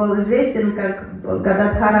уже был известен как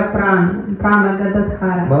Гададхара Пран, Прана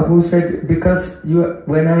Гададхара. Mahaprabhu said, because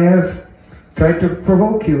when I have tried to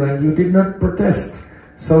provoke you and you did not protest,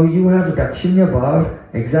 so you have Dakshinya Bhav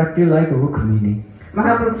exactly like Rukmini.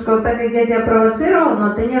 Махапрабху сказал, так как я тебя провоцировал,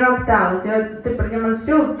 но ты не роптал, ты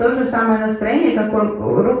продемонстрировал то же самое настроение, как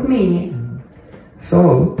у Рукмини.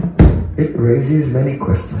 So, it raises many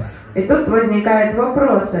questions. И тут возникают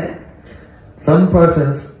вопросы. Some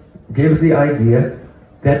persons give the idea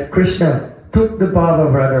that Krishna took the bhava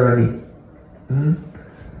of Radharani.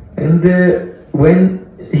 And when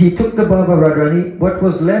he took the bhava of Radharani, what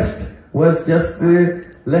was left was just the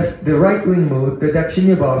right-wing mood, the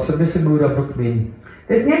Dakshinya Bhav, submissive mood of Rukmini.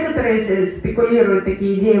 То есть некоторые спекулируют,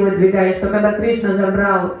 такие идеи выдвигают, что когда Кришна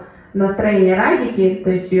забрал настроение Радики, то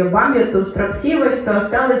есть ее бамбиту, строптивость, то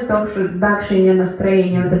осталось только Дакшиня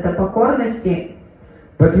настроение, вот это покорности.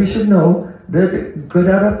 But we should know that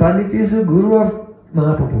Gadadhara Pandit is a guru of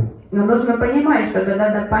Mahaprabhu. Но нужно понимать, что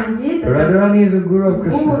Гададхара Пандит Radharani is a guru of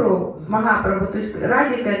Krishna. Гуру Махапрабху, то есть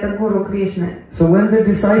Радика это гуру Кришны. So when the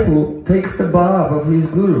disciple takes the bhav of his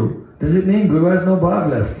guru, does it mean Guru has no bhav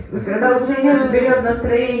left? Когда ученик берет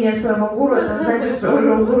настроение своего гуру, это значит, что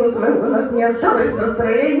уже у гуру своего у нас не осталось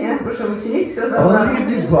настроения, потому что ученик все забрал. Only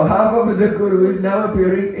the bhav of the Guru is now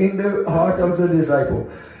appearing in the heart of the disciple.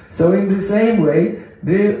 So in the same way,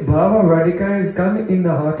 the bhav of Radhika is coming in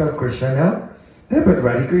the heart of Krishna now. Yeah, but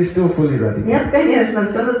Radhika is still fully Radhika. Нет, конечно,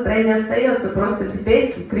 все настроение остается, просто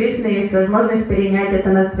теперь у Кришны есть возможность перенять это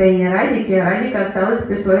настроение Радхики, а Радхика осталась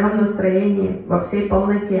при своем настроении во всей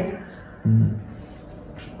полноте.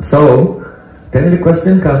 So, then the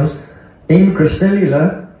question comes, in Krishna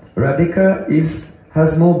Lila, Radhika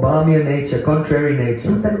has more bhamya nature, contrary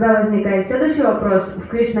nature. Тогда возникает следующий вопрос. В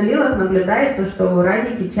Кришна-лилах наблюдается, что у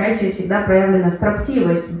Радхики чаще всегда проявлена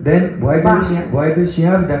строптивость. Then why does she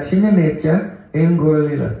have dakshina nature in Gora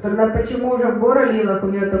Lila? Тогда почему же в Гора-лилах у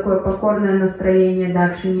нее такое покорное настроение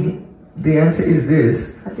Дакшини? The answer is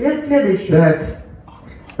this. Ответ следующий. That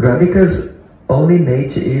Radhika's only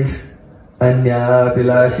nature is anya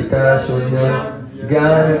pilashita shunya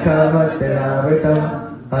jnana kama tenavritam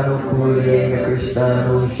anukulena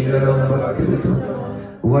krishnanu shiranam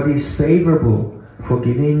bhaktivutu. What is favorable for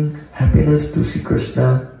giving happiness to Sri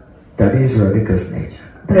Krishna, that is Radhika's nature.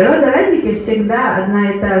 Природа Радхики всегда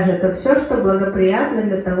одна и та же. Это все, что благоприятно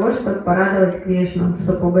для того, чтобы порадовать Кришну,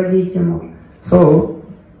 чтобы угодить ему. So,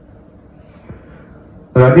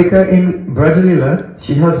 Radhika in Brajalila,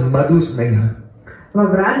 she has madhu sneha. Во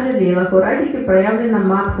Браджа-лилах у Радхики проявлена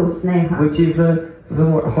мадху снеха. Which is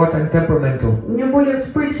hot and temperamental. У нее более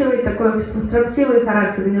вспыльчивый, такой строптивый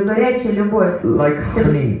характер, у нее горячая любовь. Like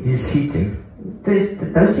honey is heating. То есть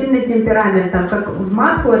это сильный темперамент, там как в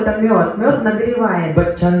мадху это мед нагревает.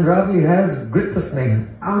 But Chandravali has gritta sneha.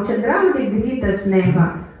 А у Чандравали грита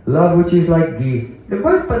снега. Love which is like ghee.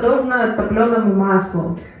 Любовь подобна топленому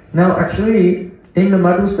маслу. Now actually, in the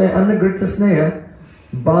madhu sneha and the gritta sneha,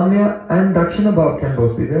 bhamya and dakshina bhav can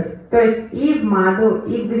both be there. То есть и в маду,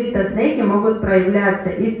 и в грита снеге могут проявляться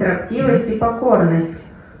и строптивость, и покорность.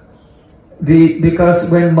 Because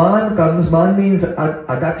when man comes, man means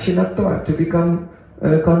adakshinatva, to become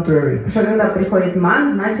contrary. Потому что когда приходит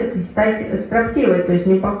ман, значит стать строптивой, то есть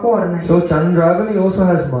непокорной. So Chandravali also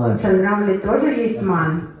has man. Чандравали тоже есть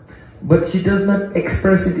ман. But she does not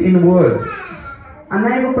express it in words.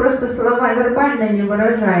 Она его просто слова вербально не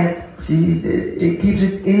выражает. She keeps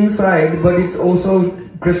it inside, but it's also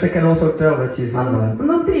Krishna can also tell that she's in man.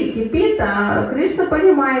 Внутри кипит, а Кришна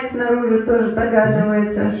понимает снаружи, тоже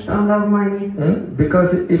догадывается, что она в мане.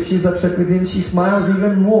 Because if she's upset with him, she smiles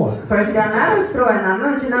even more. Если она расстроена,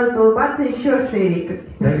 она начинает улыбаться еще шире.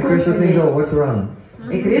 Then Krishna thinks, oh, what's wrong?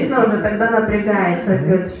 И Кришна уже тогда напрягается,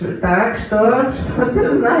 говорит, так, что ты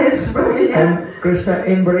знаешь про меня? And Krishna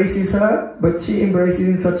embraces her, but she embraces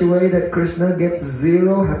in such a way that Krishna gets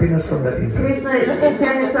zero happiness from that embrace. Кришна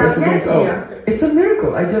тянется обнять ее. It's a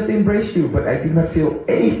miracle. I just embraced you, but I did not feel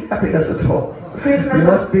any happiness at all. Кришна You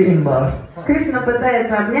must be in man. Кришна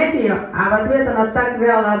пытается обнять ее, а в ответ она так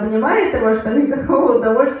вяло обнимает его, что никакого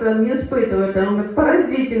удовольствия он не испытывает. Он говорит,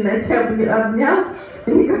 поразительно, я тебя обнял,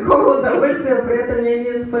 и никакого удовольствия при этом я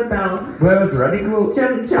не испытала. Whereas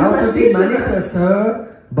Radhika outwardly manifests her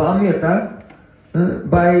bhamyata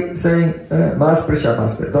by saying, Masprisha,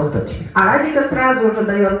 Master, don't touch me. А Радхика сразу уже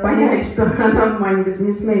дает понять, что она в мане, говорит,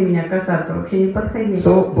 не смей меня касаться, вообще не подходи.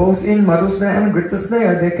 So both in Madhusneha and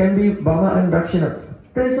Grittasneha there can be Bhama and Dakshina.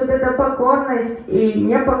 То есть вот эта покорность и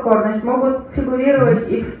непокорность могут фигурировать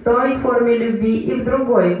и в той форме любви, и в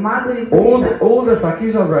другой, в маду и в грита. All the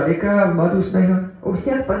Sakhis of Radhika have Madhusneha. У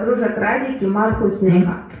всех подружек Радхики мадху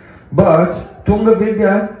снега. But Tunga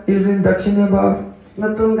Vidya is in Dakshina Bhav.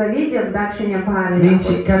 Но Тунгавидья в Дакшине Бхаве Means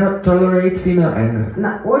she cannot tolerate female anger.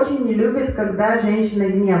 она очень не любит, когда женщины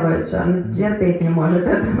гневаются. Она терпеть не может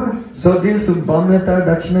этого. So this Bhamyata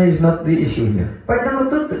Dakshina is not the issue here. Поэтому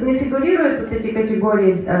тут не фигурируют вот эти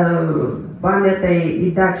категории Бхамята и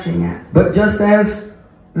Дакшиня. But just as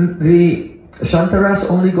the Shantaras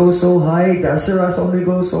only go so high, Dasaras only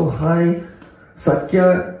go so high,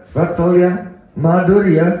 Sakya, Vatsalya,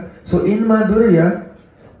 Madhurya. So in Madhurya,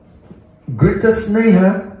 Gritta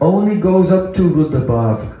Sneha only goes up to Ruddha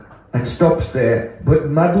Bhav and stops there, but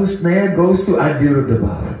Madhu Sneha goes to Adiruddha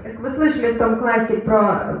Bhav. Вы слышали в том классе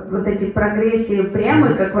про вот эти прогрессии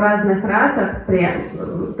премы, как в разных расах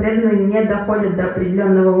преданные не доходят до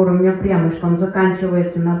определенного уровня премы, что он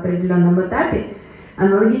заканчивается на определенном этапе.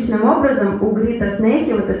 Аналогичным образом у Грита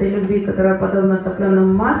Снехи, вот этой любви, которая подобна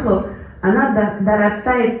топленому маслу, она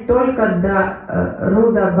дорастает только до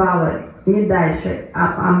Руда Бавы. не дальше.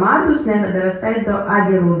 А Мадху снега дорастает до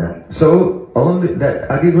Адируда. So only that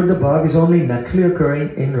Adiruddha Bhav is only naturally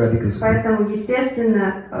occurring in Radhika. Поэтому,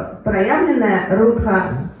 естественно, проявленная Рудха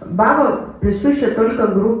Бхава присуща только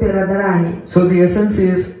группе Радарани. So the essence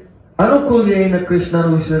is Anukulyena Krishna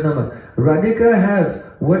Nushanama. Radhika has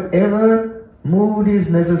whatever mood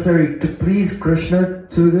is necessary to please Krishna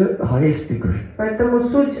to the highest degree. Поэтому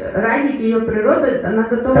суть Радхики, ее природа, она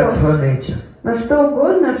готова That's her nature. на что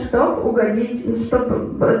угодно, чтобы угодить,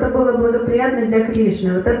 чтобы это было благоприятно для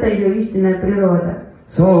Кришны. Вот это ее истинная природа.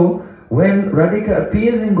 So when Radhika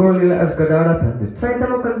appears in Gaur-lila as Gadadhara Pandit,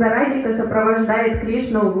 Поэтому, когда Радхика сопровождает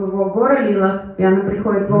Кришну в его Гора-лилах, и она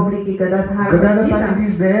приходит в облике Гададхара Пандита, Pandit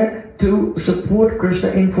is there to support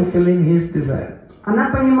Krishna in fulfilling his desire. она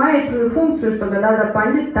понимает свою функцию, что Гададхара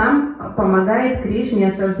Пандит там помогает Кришне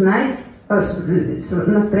осознать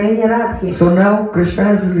настроение Радхи. So now Krishna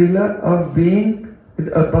has lila of being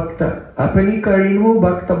a bhakta. Apani karinu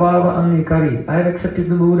bhakta bhava angikari. I have accepted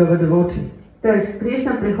the mood of a devotee. То есть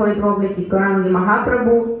Кришна приходит в облике Гуранги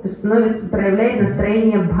Махапрабху, проявляет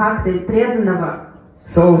настроение бхакты, преданного.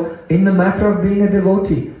 So in the matter of being a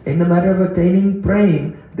devotee, in the matter of attaining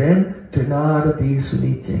Prem, then Trinada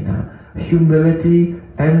Sunitena, humility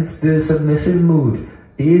and the submissive mood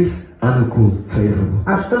is anukul, favorable.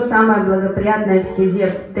 А что самое благоприятное в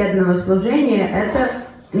стезе преданного служения, это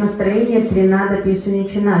настроение Тринада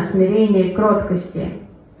Писуничана, смирение и кроткости.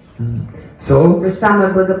 So, то есть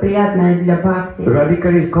самое благоприятное для бхакти.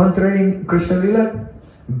 Radhika is contrary in Krishna Lila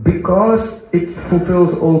because it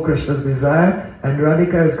fulfills all Krishna's desire, and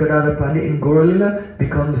Radhika as Gadadhara Pandit in Gaur Lila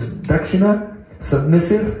becomes Dakshina,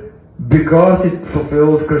 submissive, because it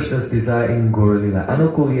fulfills Krishna's desire in Gaur Lila.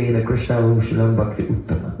 Anukulyena Krishna Vushilam Bhakti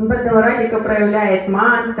Uttama. Поэтому Радхика проявляет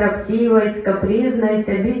ман, строптивость, капризность,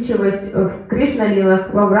 обидчивость в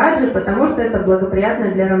Кришна-лилах во Враджи, потому что это благоприятно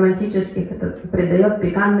для романтических, это придает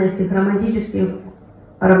пикантность их романтическим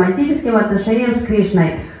отношениям с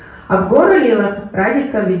Кришной. А в Гора-лилах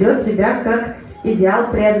Радхика ведет себя как идеал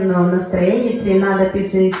преданного настроения Тринада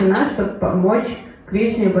Писуничана, чтобы помочь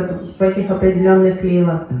Кришне в этих определенных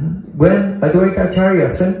лилах. When Advaita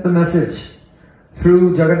Acharya sent the message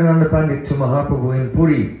through Jagadananda Pandit to Mahaprabhu in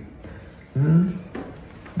Puri,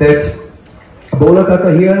 that Bolaka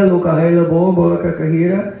Kahira, Lokahela Bo, Bolaka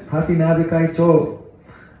Kahira, Hati Navikai Cho,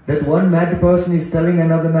 that one mad person is telling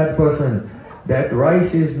another mad person that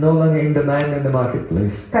rice is no longer in demand in the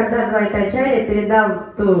marketplace. Когда Адвайта Ачарья передал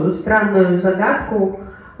ту странную загадку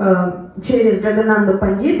через Джагананду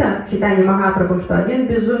Пандита, Чайтанья Махапрабху, что один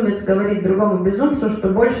безумец говорит другому безумцу, что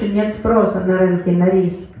больше нет спроса на рынке на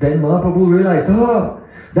рис. Then Mahaprabhu realized, oh,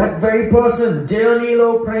 that very person,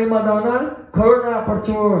 Jayanilo Premadana, Karna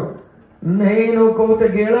Parchur, Neheno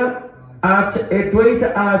Kotagela,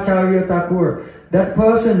 Advaita Acharya Thakur, that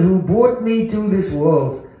person who brought me to this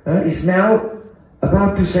world is now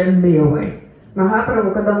about to send me away.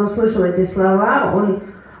 Махапрабху, когда он услышал эти слова, он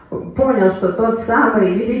понял, что тот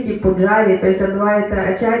самый великий Пуджари, то есть Адвайта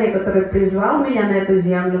Ачарья, который призвал меня на эту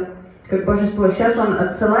землю, как божество, сейчас он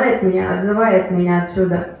отсылает меня, отзывает меня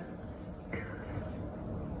отсюда.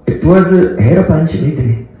 It was a Hera Panchami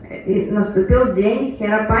day. И наступил день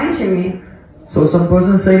Хера Панчами. So some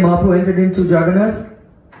persons say Mahaprabhu entered into Jagannath,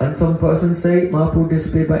 and some persons say Mahaprabhu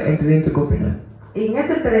disappeared by entering into Gopinath. И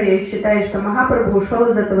некоторые считают, что Махапрабху ушел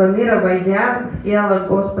из этого мира, войдя в тело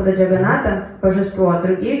Господа Джаганата, божество, а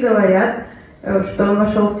другие говорят, что он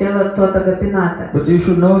вошел в тело Тота Гопината. But you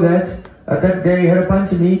should know that at that day, Hera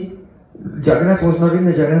Panchami, Jagannath was not in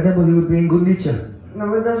the Jagannath temple, he would be in Gundicha. Но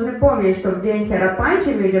вы должны помнить, что в день Хера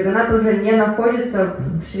Панчами Джаганат уже не находится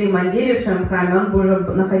в Шри-Мандире, в своем храме, он уже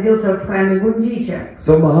находился в храме Гундича.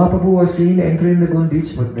 So Mahaprabhu was seen entering the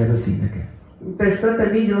Gundich, but never seen again. То есть кто-то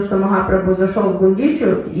видел, что Махапрабху зашел в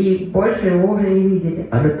Гундичу, и больше его уже не видели.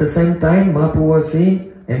 And at the same time, Mahaprabhu was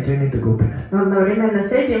seen entering into Gopinath. Но одновременно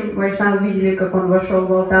с этим Вайшнавы видели, как он вошел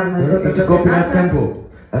в алтарную It's Gopinath temple,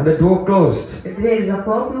 and the door closed. Дверь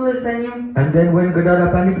захлопнулась за ним. And then when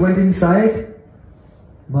Gadadhara Pandit went inside,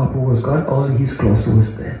 Mahaprabhu was gone, only his clothes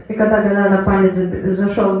was there. И когда Гададхара Пандит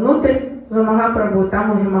зашел внутрь за Махапрабху,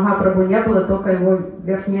 там уже Махапрабху не было, только его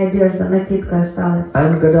верхняя одежда, накидка осталась.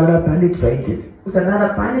 And Gadadhara Pandit fainted.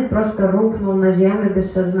 Гададхара Пандит просто рухнул на землю без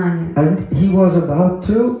сознания. And he was about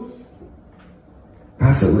to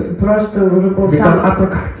pass away. Просто уже был Become сам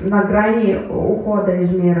apricot. на грани ухода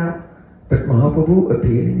из мира. But Mahaprabhu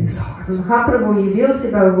appeared in his heart. Махапрабху явил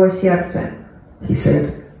себя в его сердце. He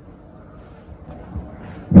said,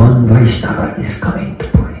 one Vaishnava is coming to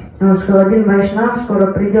Puri. Он сказал, один Вайшнав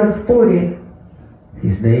скоро придет в Пури.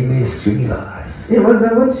 His name is Srinivas. Его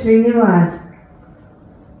зовут Шринивас.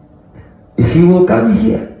 If you will come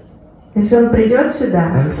here, Если он придет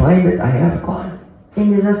сюда and find that I have gone, и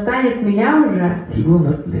не застанет меня уже, he will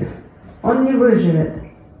not live. он не выживет.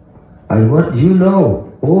 I want you know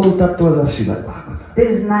all tattvas of Srimad Bhagavatam.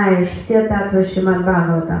 Ты знаешь все татвы Шримад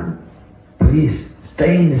Бхагаватам. Please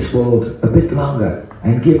stay in this world a bit longer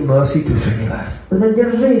and give mercy to Srinivas.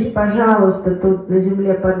 Задержись, пожалуйста, тут на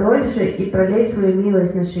земле подольше и пролей свою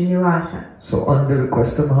милость на Шриниваса. So on the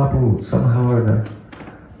request of Mahaprabhu, somehow or other,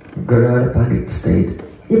 Gadadhara Pandit stayed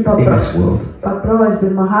И in this world. по просьбе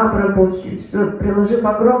Махапрабху, приложив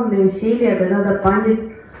огромные усилия, Гададхара Пандит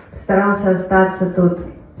старался остаться тут.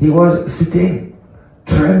 He was sitting,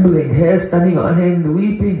 trembling, hair standing on him,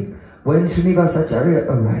 weeping, when Srinivasacharya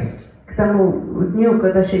arrived. К тому дню,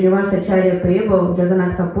 когда Шринивасачарья прибыл в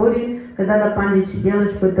Джаганнатхапури, Гададхара Пандит сидел,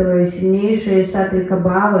 испытывая сильнейшие сатвика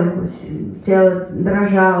бхавы, тело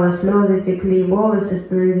дрожало, слезы текли, волосы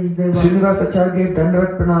становились дыбом. Srinivasacharya gave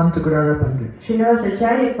Dandavat Pranam to Gadadhara Pandit.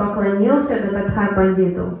 Шринивасачарья поклонился Гададхара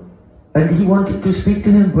Пандиту. And he wanted to speak to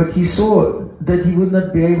him, but he saw that he would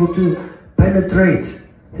not be able to penetrate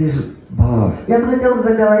his bhav. И он хотел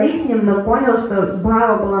заговорить с ним, но понял, что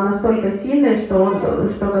бхава была настолько сильной, что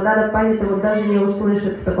Гададхара Пандит его даже не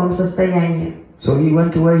услышит в таком состоянии. So he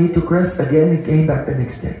went away, he took rest again, he came back the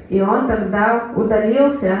next day. И он тогда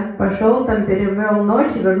удалился, пошел там, перевел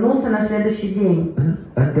ночь, вернулся на следующий день.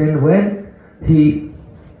 And then when he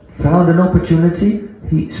found an opportunity,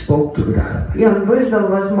 he spoke to Gadadhara. И он выждал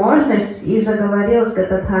возможность и заговорил с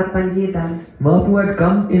Гададхара Пандитом. Mahaprabhu had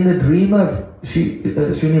come in a dream of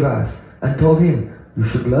Srinivas and told him, you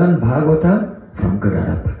should learn Bhagavatam from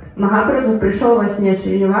Gadadhara Pandit. Махапрабху пришел во сне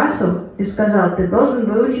Шринивасу и сказал, ты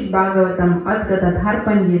должен выучить Бхагаватам от Гададхара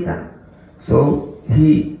Пандита. So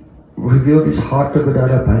he revealed his heart to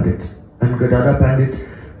Gadadhara Pandit, and Gadadhara Pandit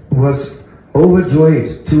was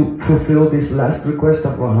overjoyed to fulfill this last request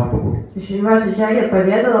of Mahaprabhu. Шринивасачарья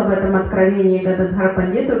поведал об этом откровении Гададхара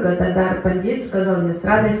Пандиту. Гададхара Пандит сказал, я с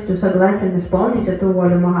радостью согласен исполнить эту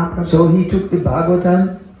волю Махапрабху. So he took the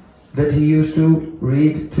Bhagavatam that he used to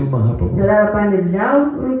read to Mahaprabhu. Гададхара Пандит взял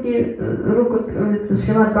руку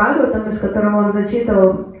Шримад Бхагаватам, из которого он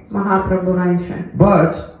зачитывал Махапрабху раньше.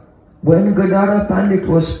 But when Gadadhara Pandit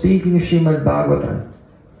was speaking Srimad Bhagavatam,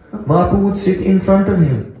 Mahaprabhu would sit in front of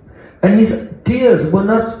him, and his tears were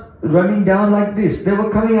not running down like this. They were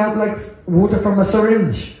coming out like water from a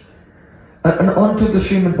syringe and onto the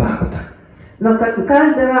Srimad Bhagavatam. Но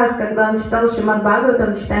каждый раз, когда он читал Шримад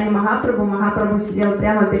Бхагаватам, читание Махапрабху сидел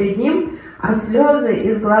прямо перед ним, а слезы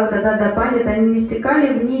из глаз Гададхара Пандита, они не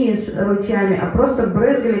стекали вниз ручьями, а просто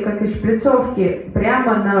брызгали, как из шприцовки,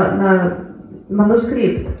 прямо на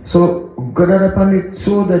манускрипт. So Gadadhara Pandit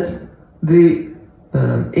saw that the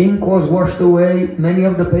ink was washed away, many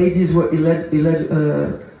of the pages were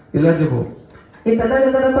illegible. И когда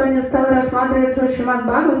Гададхара Пандит стал рассматривать свой Шримад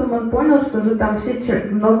Бхагаватам, он понял, что же там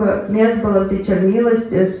много мест было, где чернила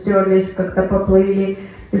стерлись, как-то поплыли,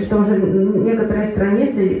 и что уже некоторые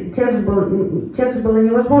страницы, текст было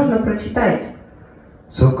невозможно прочитать.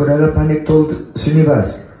 So Gadadhara Pandit told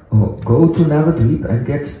Srinivas, go to Navadvip and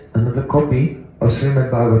get another copy of Srimad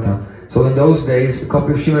Bhagavatam. So in those days, a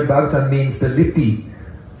copy of Srimad Bhagavatam means the lipi,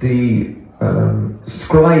 the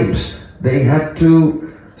scribes, they had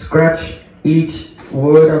to scratch each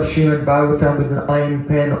word of Srimad Bhagavatam with an iron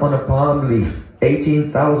pen on a palm leaf,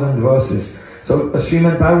 18,000 verses. So a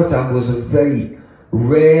Srimad Bhagavatam was a very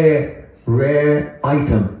rare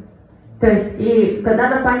item. То есть, и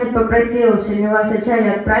Гададхара Пандит попросил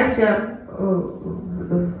Шринивасачарья отправься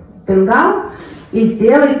в Бенгал и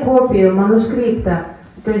сделай копию манускрипта.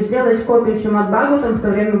 То есть сделать копию Шримад Бхагаватам в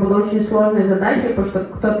то время была очень сложной задачей, потому что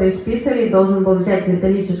кто-то из писарей должен был взять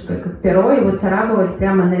металлическое как перо и выцарапывать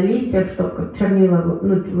прямо на листьях, чтобы как чернила,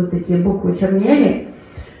 вот эти буквы чернели,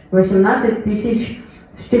 18 тысяч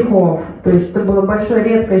стихов. То есть это было большой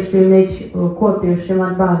редкостью иметь копию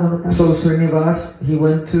Шримад Бхагаватам. So Srinivas, he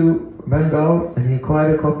went to Bengal and he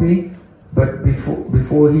acquired a copy, but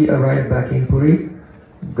before he arrived back in Puri,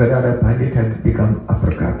 Gadadhara Pandit had become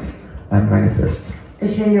aprakat and manifest.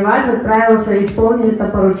 Шринивас отправился исполнить это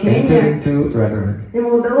поручение.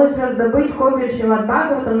 Ему удалось раздобыть копию Шримад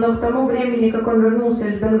Бхагаватам, но к тому времени, как он вернулся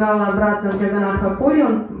из Бенгала обратно в Джаганнатхапури,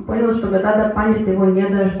 он понял, что Гададхара Пандит его не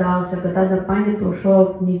дождался. Гададхара Пандит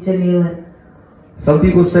ушел в Нитялилы. Some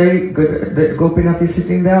people say that Gopinath is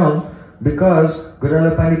sitting down because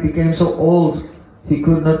Gadadhara Pandit became so old he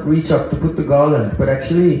could not reach up to put the garland. But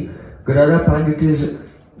actually, Gadadhara Pandit is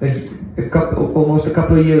almost a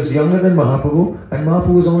couple of years younger than Mahaprabhu, and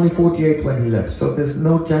Mahaprabhu was only 48 when he left. So there's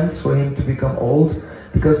no chance for him to become old.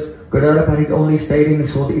 because Gadadhara Pandita only stayed in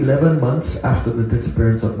his home 11 months after the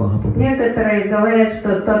disappearance of Mahaprabhu. Некоторые говорят,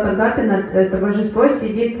 что тот Агапина, это божество,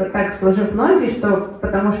 сидит вот так сложив ноги, что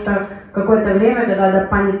потому что какое-то время, когда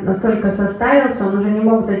Пандит настолько состарился, он уже не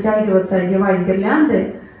мог дотягиваться, одевать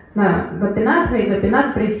гирлянды на Гопинатха, и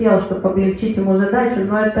Гопинат присел, чтобы облегчить ему задачу,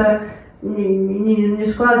 но это не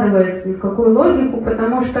складывается ни в какую логику,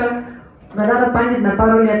 потому что Гададхара Пандит на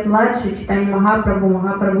пару лет младше Чайтаньи Махапрабху.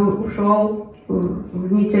 Махапрабху ушел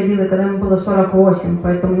в Нитья-лилы, когда ему было 48,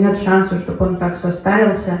 поэтому нет шанса, чтобы он так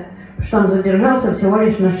состарился, что он задержался всего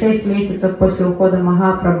лишь на 6 месяцев после ухода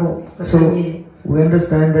Махапрабху. So, we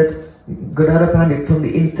understand that Gadadhara Pandit, from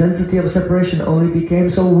the intensity of separation, only became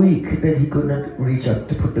so weak that he could not reach up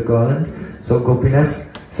to put the garland. So Gopinath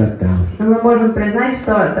sat down. Мы можем признать,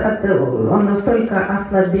 что он настолько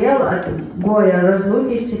ослабел от горя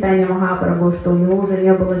разлуки с Чайтаньей Махапрабху, что у него уже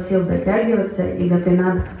не было сил дотягиваться, и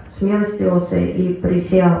Гопинат смилостивился и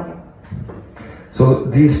присел. So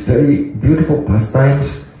these very beautiful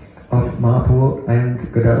pastimes of Mahaprabhu and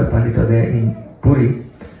Gadadhara Pandit are there in Puri,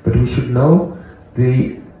 but we should know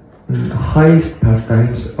the highest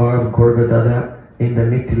pastimes are of Gaur Gadadhara in the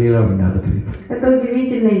Nitya-lila of Navadvip. Это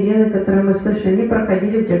удивительные лилы, которые мы слышали, они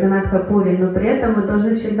проходили в Джаганнатха-пури, но при этом мы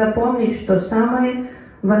должны всегда помнить, что самые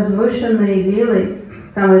возвышенные лилы,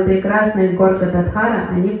 самые прекрасные Gaur Gadadhara,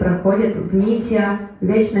 они проходят в Нитья,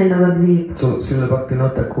 вечной Навадвип. So Srila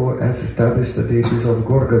Bhaktivinoda Thakur has established the deities of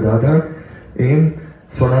Gaur Gadadhara in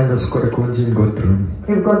Swananda Sukadakunji in Godrum.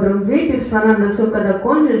 И в Годрум-двипе, в Свананда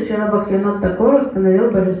Сукадакунджи, Шрила Бхактивинода Тхакур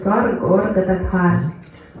установил божества Gaur Gadadhara.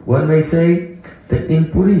 One may say that in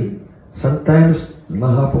Puri, sometimes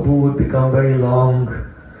Mahaprabhu would become very long,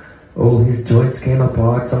 all his joints came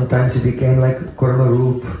apart, sometimes he became like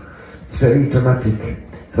Kurma-rup. It's very dramatic.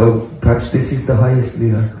 So perhaps this is the highest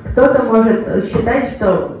lila. Кто-то может считать,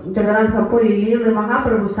 что Джаганнатха-пури лилы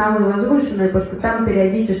Махапрабху самые возвышенные, потому что там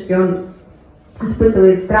периодически он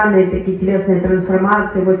испытывает странные такие телесные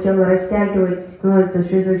трансформации, его тело растягивается, становится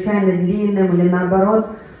чрезвычайно длинным или наоборот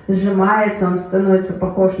сжимается, он становится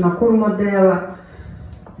похож на Курмадева.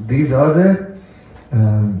 These are the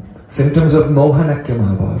symptoms of Mohanakya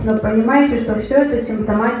Mahabhava. Но понимаете, что все это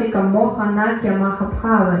симптоматика Моханакья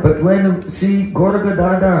Махабхавы. But when see Gaur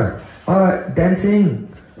Gadadhara are dancing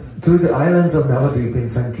through the islands of Navadvip in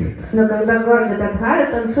Sankirtan. Но когда Gaur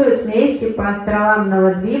Gadadhara танцуют вместе по островам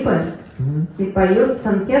Навадвипы и поют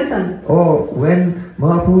Санкиртан. Oh, when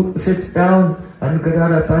Mahaprabhu sits down and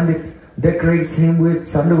Gadadhara Pandit decorates him with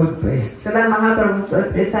sandalwood paste. Когда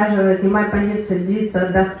Махапрабху присаживает, Нимай Пандит садится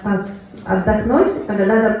отдохнуть, а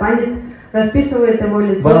Гададхара Пандит расписывает его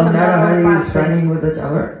лицо сандаловой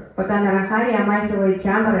пастой. Пока Нарахари омахивает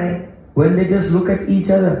чамрой. When they just look at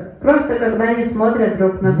each other. Просто когда они смотрят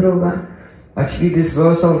друг на друга. Actually, this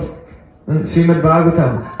verse of Srimad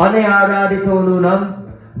Bhagavatam, Ane aradito nunam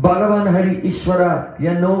Bhagavan Hari Ishvara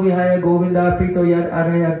Yanno Vihaya Govinda Prito Yad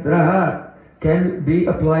Arayadraha can be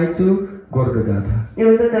applied to Gaur Gadadhara. И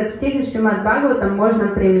вот этот стих из Шримад Бхагаватам можно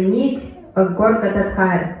применить в Gaur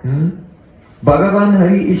Gadadhara. Bhagavan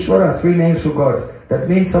Hari Ishvara, 3 names for God. That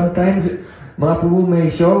means sometimes Mahaprabhu may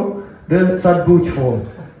show the Sadbhuj form.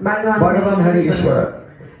 Bhagavan Hari Ishvara.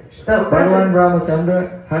 Bhagavan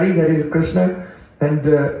Ramachandra, Hari, that is Krishna, and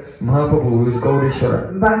Mahaprabhu is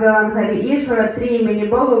Gaurishvara. Бхагаван Хари Ишвара, 3 имени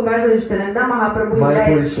Бога, указывают, что иногда Махапрабху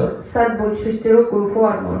являет Садбудж шестирукую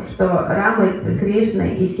форму, что Рамы, Кришны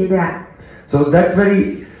и себя. So that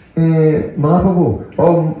very Mahaprabhu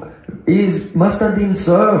must have been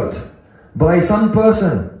served by some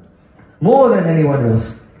person more than anyone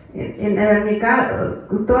else. И наверняка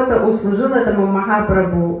кто-то услужил этому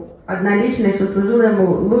Махапрабху, одна личность услужила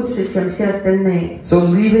ему лучше, чем все остальные. So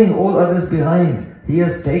leaving all others behind, he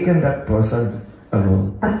has taken that person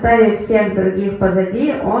alone. Оставив всех других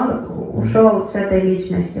позади, он ушел с этой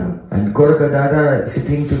личностью. And Gaur Gadadhara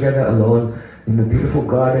sitting together alone in the beautiful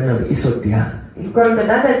garden of Isodhya. И Gaur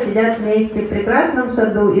Gadadhara сидят вместе в прекрасном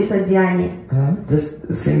саду Исодьяни.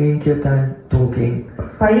 Just singing kirtan, talking.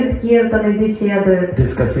 Поют киртаны, беседуют.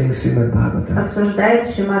 Discussing Srimad Bhagavatam. Обсуждают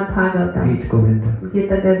Шримад Бхагаватам. Gita Govinda.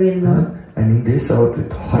 Gita Govinda. And in this out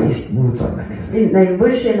the highest moods are manifest. И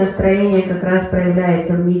наивысшее настроение как раз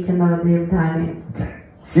проявляется в Нитья Навадвипдхаме.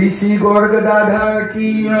 Sri Gaur Gadadhara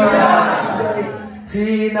ki jai.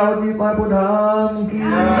 Sri Navadvip Dham ki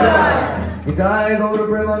jai. Nitai Gaur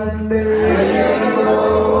Premanande.